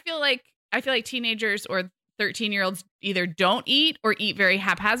 I feel like teenagers or 13-year-olds either don't eat or eat very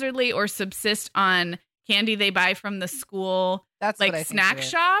haphazardly or subsist on candy they buy from the school, that's like snack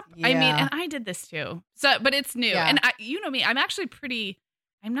shop. Yeah. I mean, and I did this too. So, but it's new. Yeah. And you know me, I'm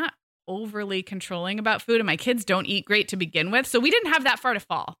not overly controlling about food, and my kids don't eat great to begin with. So we didn't have that far to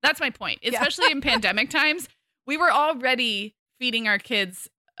fall. That's my point. Especially in pandemic times, we were already feeding our kids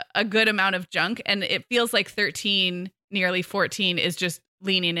a good amount of junk. And it feels like 13, nearly 14 is just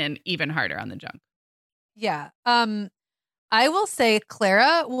leaning in even harder on the junk. Yeah. I will say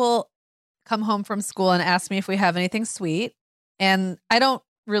Clara will come home from school and ask me if we have anything sweet. And I don't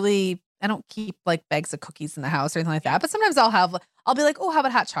keep like bags of cookies in the house or anything like that. But sometimes I'll be like, oh, how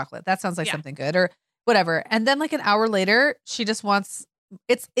about hot chocolate? That sounds like something good or whatever. And then like an hour later, she just wants,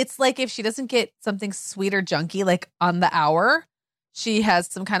 it's like if she doesn't get something sweet or junky, like on the hour, she has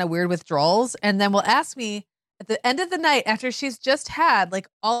some kind of weird withdrawals. And then will ask me at the end of the night after she's just had like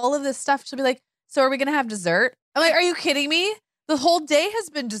all of this stuff, she'll be like, so are we going to have dessert? I'm like, are you kidding me? The whole day has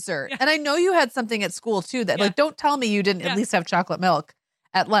been dessert. Yeah. And I know you had something at school too that like, don't tell me you didn't at least have chocolate milk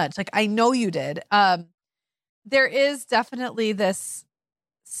at lunch. Like, I know you did. There is definitely this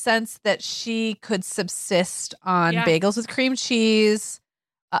sense that she could subsist on bagels with cream cheese.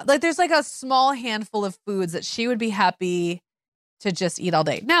 Like there's like a small handful of foods that she would be happy to just eat all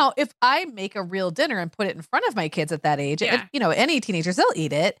day. Now, if I make a real dinner and put it in front of my kids at that age, and, you know, any teenagers, they'll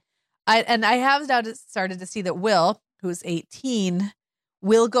eat it. I have now started to see that Will, who's 18,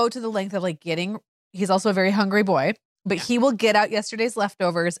 will go to the length of like he's also a very hungry boy, but he will get out yesterday's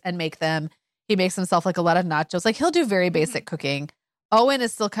leftovers and make them. He makes himself like a lot of nachos. Like he'll do very basic cooking. Owen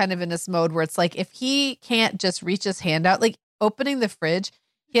is still kind of in this mode where it's like, if he can't just reach his hand out, like opening the fridge,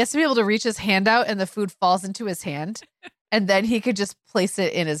 he has to be able to reach his hand out and the food falls into his hand. And then he could just place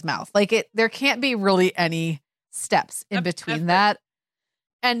it in his mouth. Like there can't be really any steps in between that.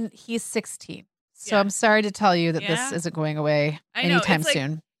 And he's 16. So I'm sorry to tell you that this isn't going away anytime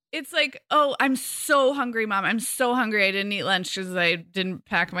soon. It's like, oh, I'm so hungry, Mom. I'm so hungry. I didn't eat lunch because I didn't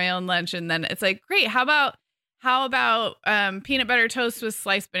pack my own lunch. And then it's like, great. How about How about peanut butter toast with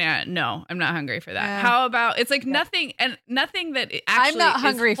sliced banana? No, I'm not hungry for that. Yeah. How about it's like nothing that actually I'm not is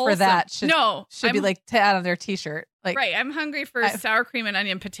hungry for wholesome. that. Should be like add on their t-shirt. Like right. I'm hungry for sour cream and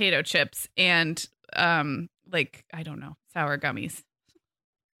onion potato chips and like I don't know, sour gummies.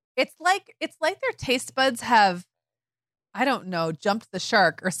 It's like their taste buds have, I don't know, jumped the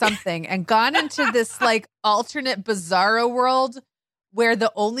shark or something and gone into this like alternate bizarro world where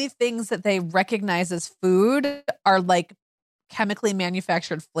the only things that they recognize as food are like chemically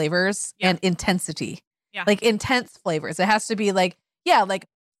manufactured flavors and intensity. Yeah. Like intense flavors. It has to be like,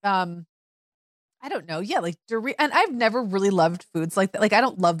 I don't know. Yeah, like and I've never really loved foods like that. Like I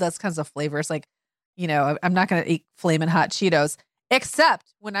don't love those kinds of flavors. Like, you know, I'm not going to eat Flamin' Hot Cheetos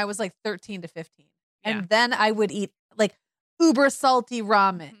except when I was like 13 to 15. Yeah. And then I would eat like uber salty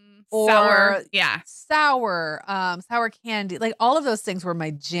ramen or sour candy. Like all of those things were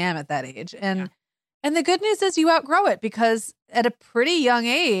my jam at that age. And the good news is you outgrow it because at a pretty young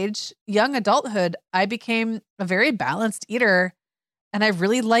age, young adulthood, I became a very balanced eater. And I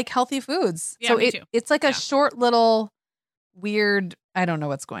really like healthy foods. Yeah, so me too. It's like a short little weird, I don't know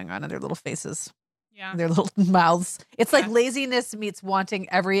what's going on in their little faces. Yeah. Their little mouths. It's like laziness meets wanting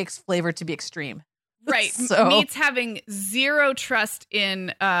every flavor to be extreme. Right. So, meets having zero trust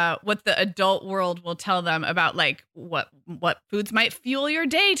in what the adult world will tell them about like what foods might fuel your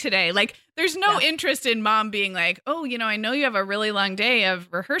day today. Like there's no interest in mom being like, oh, you know, I know you have a really long day of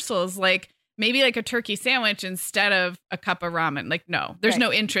rehearsals. Like, maybe like a turkey sandwich instead of a cup of ramen. Like, no, there's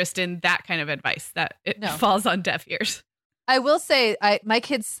no interest in that kind of advice. That it falls on deaf ears. I will say my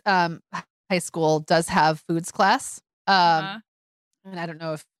kids' high school does have foods class. And I don't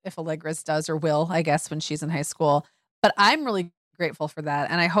know if Allegra's does or will, I guess, when she's in high school. But I'm really grateful for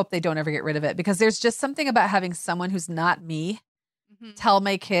that. And I hope they don't ever get rid of it because there's just something about having someone who's not me tell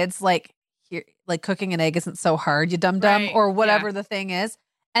my kids like, here, like cooking an egg isn't so hard, you dum-dum, or whatever the thing is.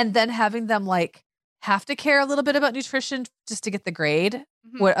 And then having them like have to care a little bit about nutrition just to get the grade,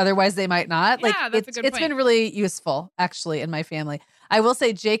 what otherwise they might not. Like that's a good it's point. been really useful actually in my family. I will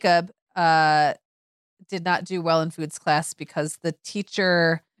say Jacob did not do well in foods class because the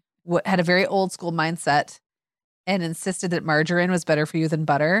teacher had a very old school mindset and insisted that margarine was better for you than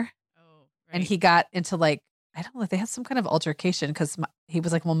butter. Oh, right. And he got into like, I don't know, they had some kind of altercation because he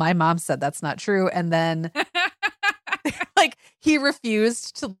was like, well, my mom said that's not true. And then like he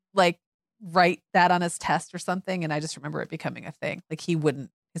refused to like write that on his test or something. And I just remember it becoming a thing. Like he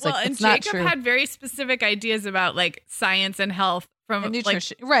wouldn't. He's like, it's not true. Jacob had very specific ideas about like science and health from and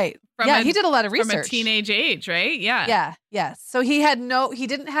nutrition. like, right. He did a lot of research. From a teenage age, right? Yeah. Yeah. Yeah. So he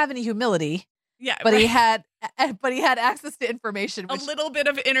didn't have any humility. Yeah. But he had access to information. A little bit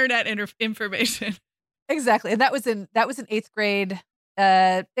of internet information. Exactly. And that was in 8th grade.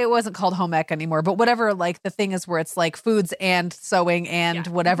 It wasn't called home ec anymore, but whatever, like the thing is where it's like foods and sewing and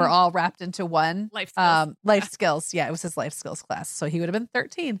whatever all wrapped into one. Life skills. Life skills. Yeah, it was his life skills class. So he would have been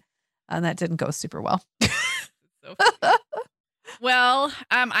 13. And that didn't go super well. So well,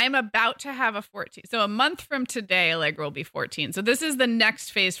 I'm about to have a 14. So a month from today, Allegra will be 14. So this is the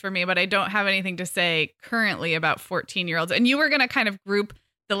next phase for me, but I don't have anything to say currently about 14-year-olds. And you were going to kind of group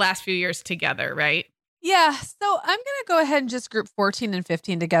the last few years together, right? Yeah. So I'm going to go ahead and just group 14 and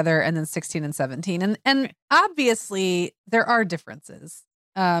 15 together and then 16 and 17. And obviously there are differences.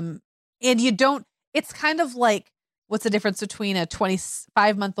 And it's kind of like, what's the difference between a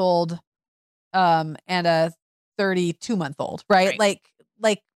 25-month-old and a 32-month-old, right? Like,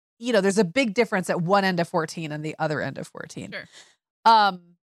 you know, there's a big difference at one end of 14 and the other end of 14. Sure.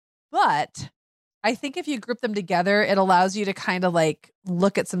 But I think if you group them together, it allows you to kind of like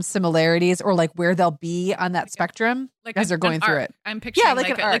look at some similarities or like where they'll be on that spectrum as they're going through it. I'm picturing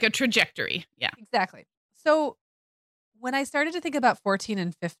like a trajectory. Yeah, exactly. So when I started to think about 14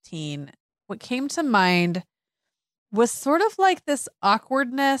 and 15, what came to mind was sort of like this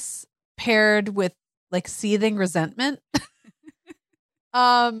awkwardness paired with like seething resentment.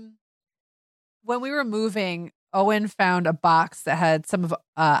 When we were moving, Owen found a box that had some of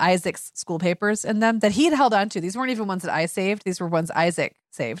Isaac's school papers in them that he had held on to. These weren't even ones that I saved. These were ones Isaac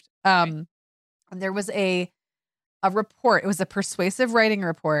saved. And there was a report. It was a persuasive writing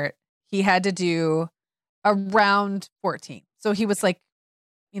report he had to do around 14. So he was like,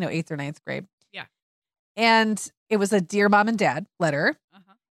 8th or 9th grade. Yeah. And it was a Dear Mom and Dad letter.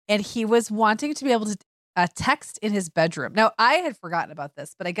 Uh-huh. And he was wanting to be able to text in his bedroom. Now, I had forgotten about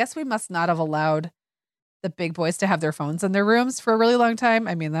this, but I guess we must not have allowed the big boys to have their phones in their rooms for a really long time.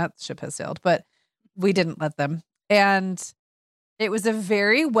 I mean, that ship has sailed, but we didn't let them. And it was a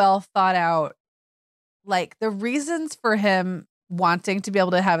very well thought out, like the reasons for him wanting to be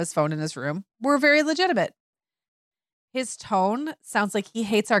able to have his phone in his room were very legitimate. his tone sounds like he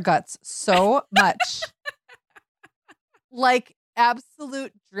hates our guts so much. Like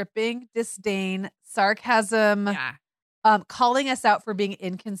absolute dripping disdain, sarcasm, calling us out for being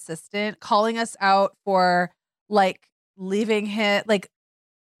inconsistent, calling us out for like leaving him, like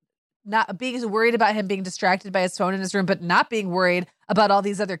not being worried about him being distracted by his phone in his room, but not being worried about all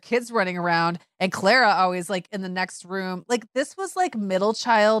these other kids running around and Clara always like in the next room. Like this was like middle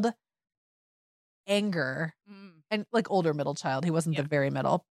child anger and like older middle child. He wasn't the very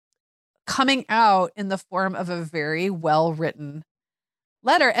middle, coming out in the form of a very well-written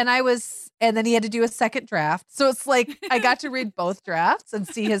letter. And then he had to do a second draft. So it's like, I got to read both drafts and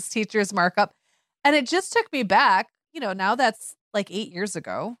see his teacher's markup. And it just took me back, now that's like 8 years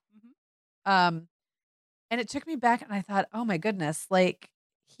ago. And it took me back and I thought, oh my goodness, like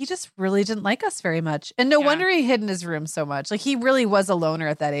he just really didn't like us very much. And no wonder he hid in his room so much. Like he really was a loner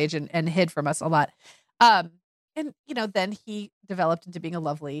at that age and hid from us a lot. And then he developed into being a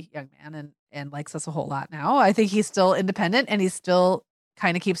lovely young man and likes us a whole lot now. I think he's still independent and he still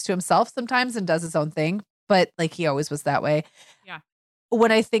kind of keeps to himself sometimes and does his own thing, but like he always was that way. Yeah.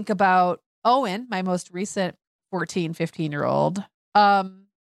 When I think about Owen, my most recent 14, 15-year-old,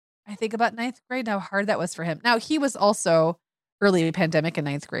 I think about ninth grade, how hard that was for him. Now, he was also early pandemic in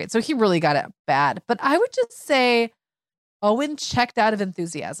ninth grade, so he really got it bad. But I would just say Owen checked out of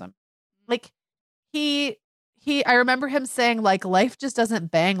enthusiasm. Like I remember him saying like, life just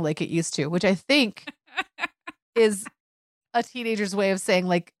doesn't bang like it used to, which I think is a teenager's way of saying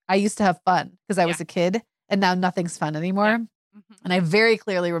like, I used to have fun because I was a kid and now nothing's fun anymore. Yeah. Mm-hmm. And I very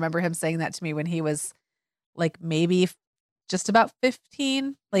clearly remember him saying that to me when he was like maybe just about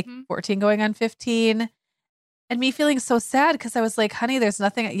 15, like 14 going on 15. And me feeling so sad because I was like, honey, there's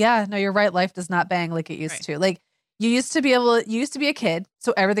nothing. Yeah, no, you're right. Life does not bang like it used to. Like you used to be a kid.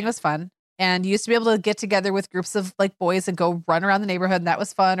 So everything was fun. And you used to be able to get together with groups of like boys and go run around the neighborhood. And that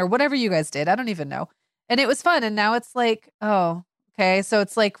was fun or whatever you guys did. I don't even know. And it was fun. And now it's like, oh, okay. So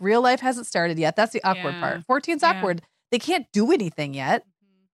it's like real life hasn't started yet. That's the awkward part. 14's awkward. They can't do anything yet.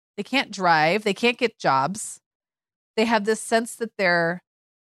 They can't drive. They can't get jobs. They have this sense that they're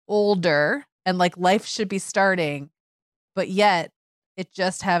older and like life should be starting, but yet it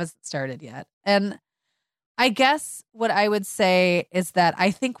just hasn't started yet. And I guess what I would say is that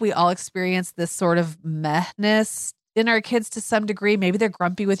I think we all experience this sort of mehness in our kids to some degree. Maybe they're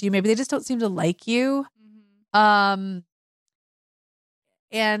grumpy with you. Maybe they just don't seem to like you. And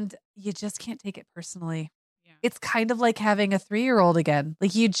you just can't take it personally. Yeah. It's kind of like having a 3-year-old again.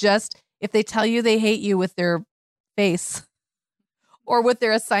 Like if they tell you they hate you with their face or with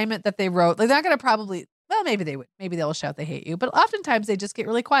their assignment that they wrote, like they're not going to maybe they would, maybe they'll shout they hate you, but oftentimes they just get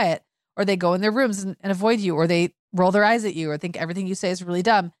really quiet or they go in their rooms and avoid you, or they roll their eyes at you or think everything you say is really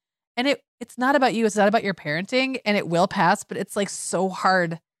dumb. And it's not about you. It's not about your parenting, and it will pass, but it's like so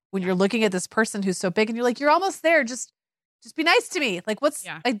hard when you're looking at this person who's so big and you're like, you're almost there. Just be nice to me. Like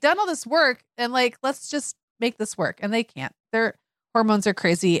I've done all this work and like, let's just make this work. And they can't. Their hormones are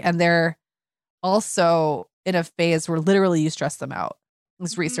crazy. And they're also in a phase where literally you stress them out.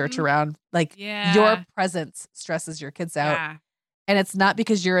 There's research around like your presence stresses your kids out. Yeah. And it's not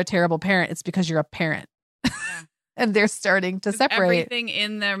because you're a terrible parent. It's because you're a parent. Yeah. And they're starting to separate. Everything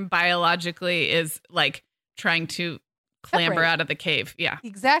in them biologically is like trying to clamber out of the cave. Yeah,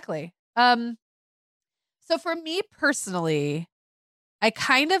 exactly. So for me personally,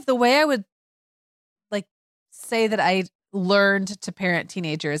 the way I would like say that I learned to parent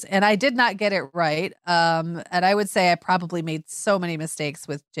teenagers, and I did not get it right. And I would say I probably made so many mistakes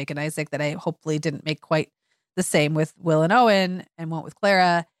with Jake and Isaac that I hopefully didn't make quite the same with Will and Owen and won't with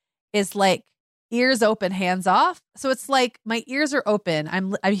Clara, is like ears open, hands off. So it's like my ears are open.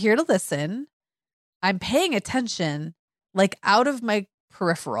 I'm here to listen. I'm paying attention, like out of my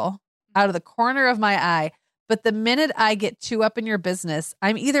peripheral, out of the corner of my eye. But the minute I get too up in your business,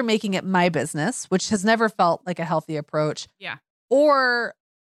 I'm either making it my business, which has never felt like a healthy approach. Yeah. Or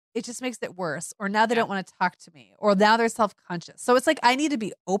it just makes it worse. Or now they don't want to talk to me. Or now they're self-conscious. So it's like I need to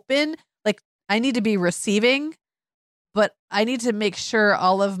be open. Like I need to be receiving, but I need to make sure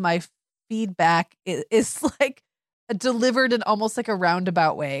all of my feedback is like delivered in almost like a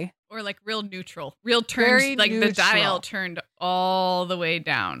roundabout way. Or like real neutral, real turns, very like neutral. The dial turned all the way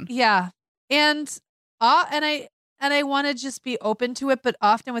down. Yeah. And I want to just be open to it. But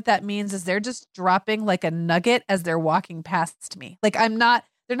often what that means is they're just dropping like a nugget as they're walking past me. Like they're not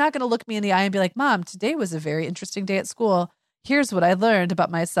going to look me in the eye and be like, Mom, today was a very interesting day at school. Here's what I learned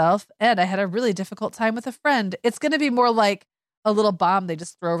about myself. And I had a really difficult time with a friend. It's going to be more like a little bomb they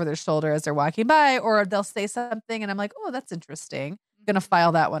just throw over their shoulder as they're walking by, or they'll say something and I'm like, oh, that's interesting. I'm going to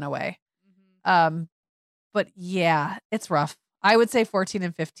file that one away. But yeah, it's rough. I would say 14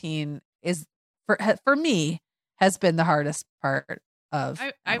 and 15 is for me has been the hardest part of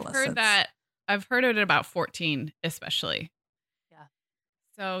I've heard that. I've heard it about 14, especially. Yeah.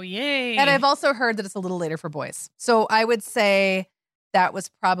 So yay. And I've also heard that it's a little later for boys. So I would say that was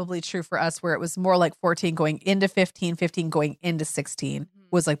probably true for us, where it was more like 14 going into 15, 15 going into 16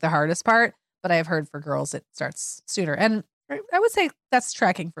 was like the hardest part. But I have heard for girls it starts sooner. And I would say that's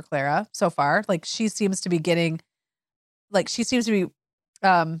tracking for Clara so far. Like she seems to be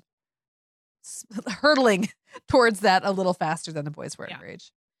hurtling towards that a little faster than the boys were at her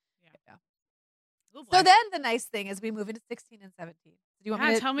age. Yeah. Oh, so then the nice thing is we move into 16 and 17. Do you want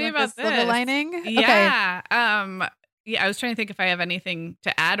me to tell me about this silver lining? Yeah. Okay. Yeah, I was trying to think if I have anything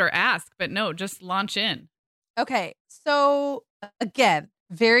to add or ask, but no, just launch in. Okay. So again,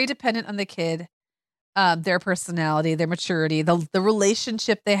 very dependent on the kid, their personality, their maturity, the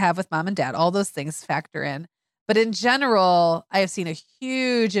relationship they have with mom and dad, all those things factor in. But in general, I have seen a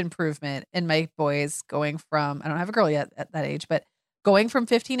huge improvement in my boys going from, I don't have a girl yet at that age, but going from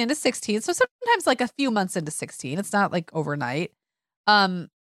 15 into 16. So sometimes like a few months into 16. It's not like overnight. And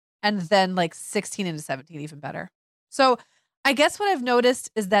then like 16 into 17, even better. So I guess what I've noticed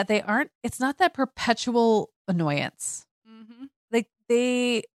is that it's not that perpetual annoyance. Mm-hmm. Like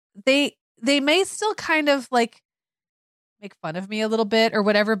they may still kind of like make fun of me a little bit or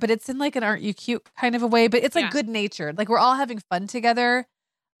whatever, but it's in like an aren't you cute kind of a way, but it's like good natured. Like we're all having fun together.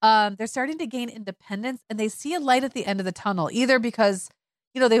 They're starting to gain independence and they see a light at the end of the tunnel, either because,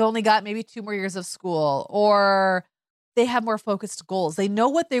 they've only got maybe 2 more years of school, or they have more focused goals. They know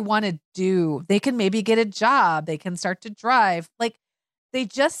what they want to do. They can maybe get a job. They can start to drive. Like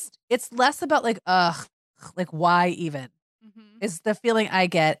it's less about like, why even is the feeling I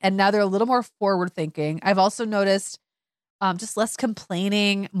get. And now they're a little more forward thinking. I've also noticed just less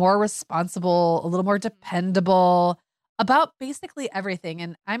complaining, more responsible, a little more dependable about basically everything.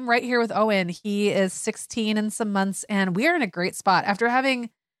 And I'm right here with Owen. He is 16 in some months, and we are in a great spot after having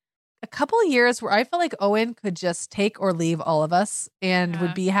a couple of years where I felt like Owen could just take or leave all of us and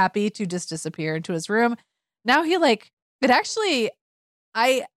would be happy to just disappear into his room. Now I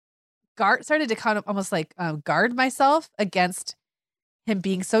started to kind of almost like guard myself against him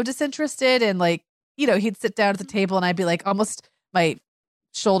being so disinterested, and like, he'd sit down at the table and I'd be like, almost my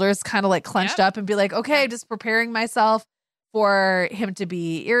shoulders kind of like clenched up and be like, okay, just preparing myself for him to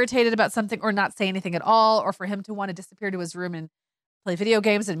be irritated about something or not say anything at all, or for him to want to disappear to his room and play video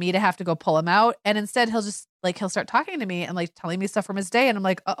games and me to have to go pull him out. And instead he'll start talking to me and like telling me stuff from his day. And I'm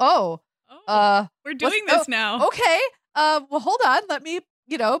like, we're doing this now. Okay. Well, hold on. Let me,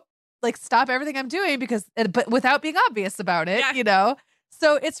 like stop everything I'm doing but without being obvious about it,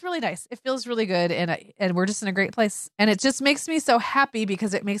 So it's really nice. It feels really good. And we're just in a great place. And it just makes me so happy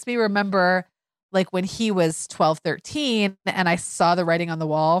because it makes me remember like when he was 12, 13 and I saw the writing on the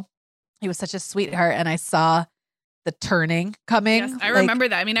wall. He was such a sweetheart. And I saw the turning coming. Yes, I remember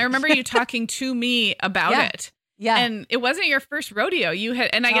that. I mean, I remember you talking to me about it. Yeah. And it wasn't your first rodeo. I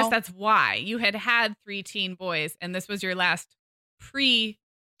guess that's why you had 3 teen boys and this was your last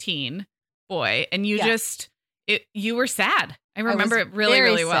pre-teen boy. And you you were sad. I remember it really,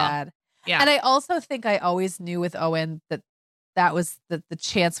 really well. Sad. Yeah. And I also think I always knew with Owen that was the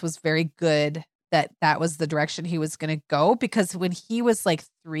chance was very good that was the direction he was going to go, because when he was like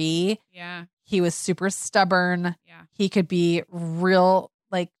 3, he was super stubborn. Yeah. He could be real,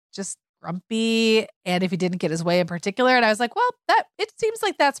 like just grumpy. And if he didn't get his way in particular, and I was like, well, it seems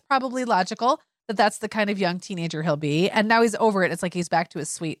like that's probably logical that that's the kind of young teenager he'll be. And now he's over it. It's like he's back to his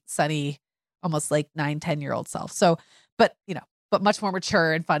sweet, sunny, almost like 9-10-year-old self. So, but much more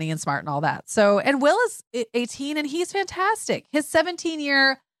mature and funny and smart and all that. So, and Will is 18 and he's fantastic. His 17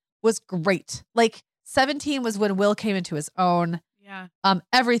 year was great. Like 17 was when Will came into his own. Yeah.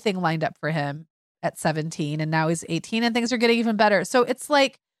 Everything lined up for him at 17 and now he's 18 and things are getting even better. So it's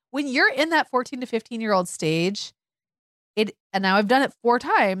like when you're in that 14 to 15-year-old stage, and now I've done it 4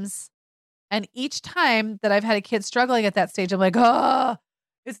 times. And each time that I've had a kid struggling at that stage, I'm like, oh,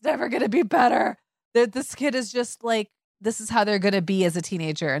 it's never going to be better. This kid is just like, this is how they're going to be as a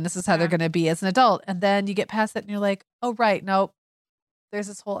teenager. And this is how they're going to be as an adult. And then you get past that and you're like, oh, right. No, there's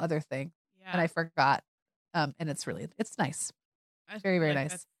this whole other thing. Yeah. And I forgot. And it's nice. It's very, very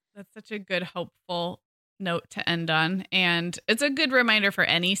nice. That's such a good, hopeful note to end on. And it's a good reminder for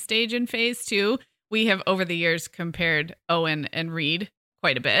any stage and phase too. We have over the years compared Owen and Reed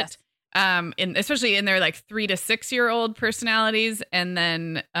quite a bit. Yes. Especially in their like 3 to 6 year old personalities. And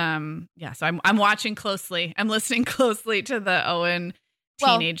then, so I'm watching closely. I'm listening closely to the Owen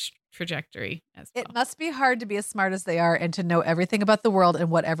teenage trajectory as well. It must be hard to be as smart as they are and to know everything about the world and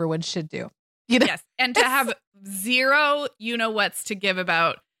what everyone should do. You know? Yes. And to have zero, what's to give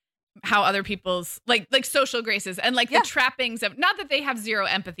about how other people's like social graces and like the trappings of, not that they have zero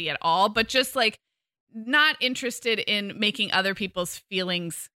empathy at all, but just like not interested in making other people's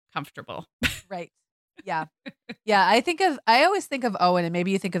feelings comfortable. Right. Yeah. Yeah. I always think of Owen, and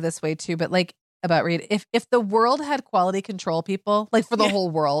maybe you think of this way too, but like about Reed, if the world had quality control people, like for the whole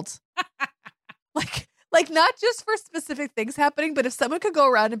world, like not just for specific things happening, but if someone could go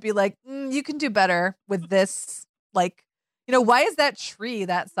around and be like, you can do better with this, like, why is that tree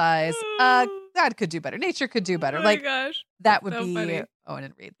that size? God could do better. Nature could do better. Oh like, my gosh. that would so be funny. Owen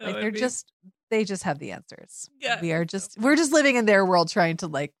and Reed. That Like they just have the answers. Yeah. We're just living in their world trying to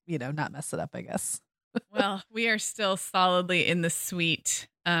like, not mess it up, I guess. Well, we are still solidly in the sweet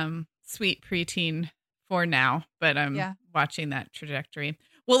preteen for now, but I'm watching that trajectory.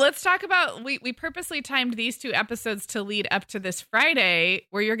 Well, let's talk about, we purposely timed these 2 episodes to lead up to this Friday,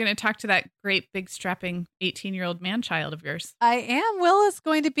 where you're going to talk to that great big strapping 18-year-old man-child of yours. I am. Will is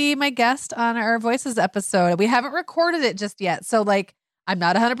going to be my guest on our Voices episode. We haven't recorded it just yet, so like I'm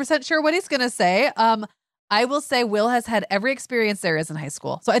not 100% sure what he's going to say. I will say Will has had every experience there is in high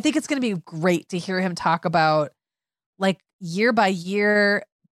school. So I think it's going to be great to hear him talk about like year by year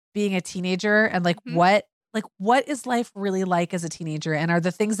being a teenager and like what is life really like as a teenager, and are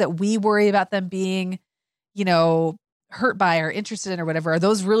the things that we worry about them being, hurt by or interested in or whatever, are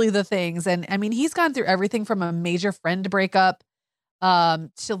those really the things? And I mean, he's gone through everything from a major friend breakup to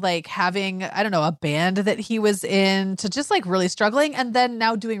like having, I don't know, a band that he was in, to just like really struggling and then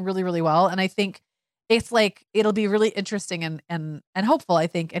now doing really, really well. And I think it's like, it'll be really interesting and hopeful, I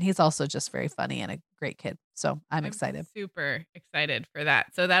think. And he's also just very funny and a great kid. So I'm excited. Super excited for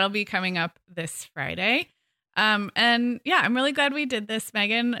that. So that'll be coming up this Friday. And yeah, I'm really glad we did this,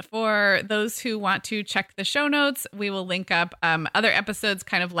 Megan. For those who want to check the show notes, we will link up other episodes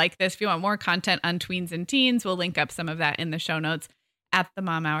kind of like this. If you want more content on tweens and teens, we'll link up some of that in the show notes at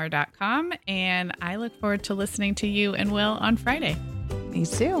themomhour.com. And I look forward to listening to you and Will on Friday. Me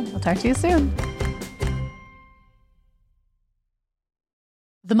too. We'll talk to you soon.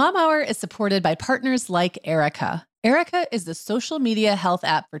 The Mom Hour is supported by partners like Erica. Erica is the social media health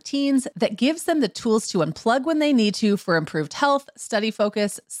app for teens that gives them the tools to unplug when they need to for improved health, study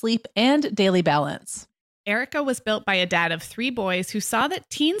focus, sleep, and daily balance. Erica was built by a dad of 3 boys who saw that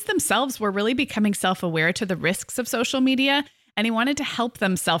teens themselves were really becoming self-aware to the risks of social media, and he wanted to help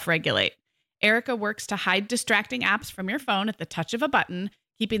them self-regulate. Erica works to hide distracting apps from your phone at the touch of a button,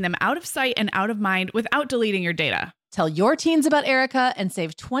 keeping them out of sight and out of mind without deleting your data. Tell your teens about Erica and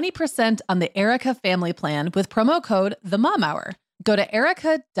save 20% on the Erica family plan with promo code TheMomHour. Go to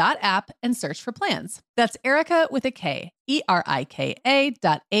erica.app and search for plans. That's Erica with a K,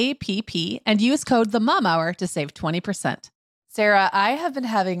 ERIKA.app, and use code TheMomHour to save 20%. Sarah, I have been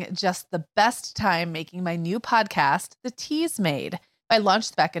having just the best time making my new podcast, The Teas Made. I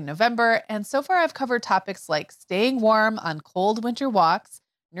launched back in November, and so far I've covered topics like staying warm on cold winter walks,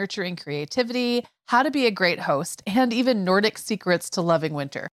 nurturing creativity, how to be a great host, and even Nordic secrets to loving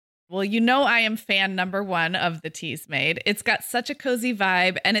winter. Well, I am fan number 1 of The Teas Made. It's got such a cozy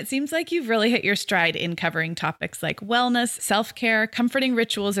vibe, and it seems like you've really hit your stride in covering topics like wellness, self-care, comforting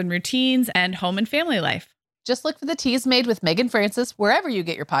rituals and routines, and home and family life. Just look for The Teas Made with Megan Francis wherever you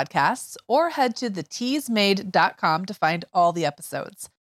get your podcasts, or head to theteasmade.com to find all the episodes.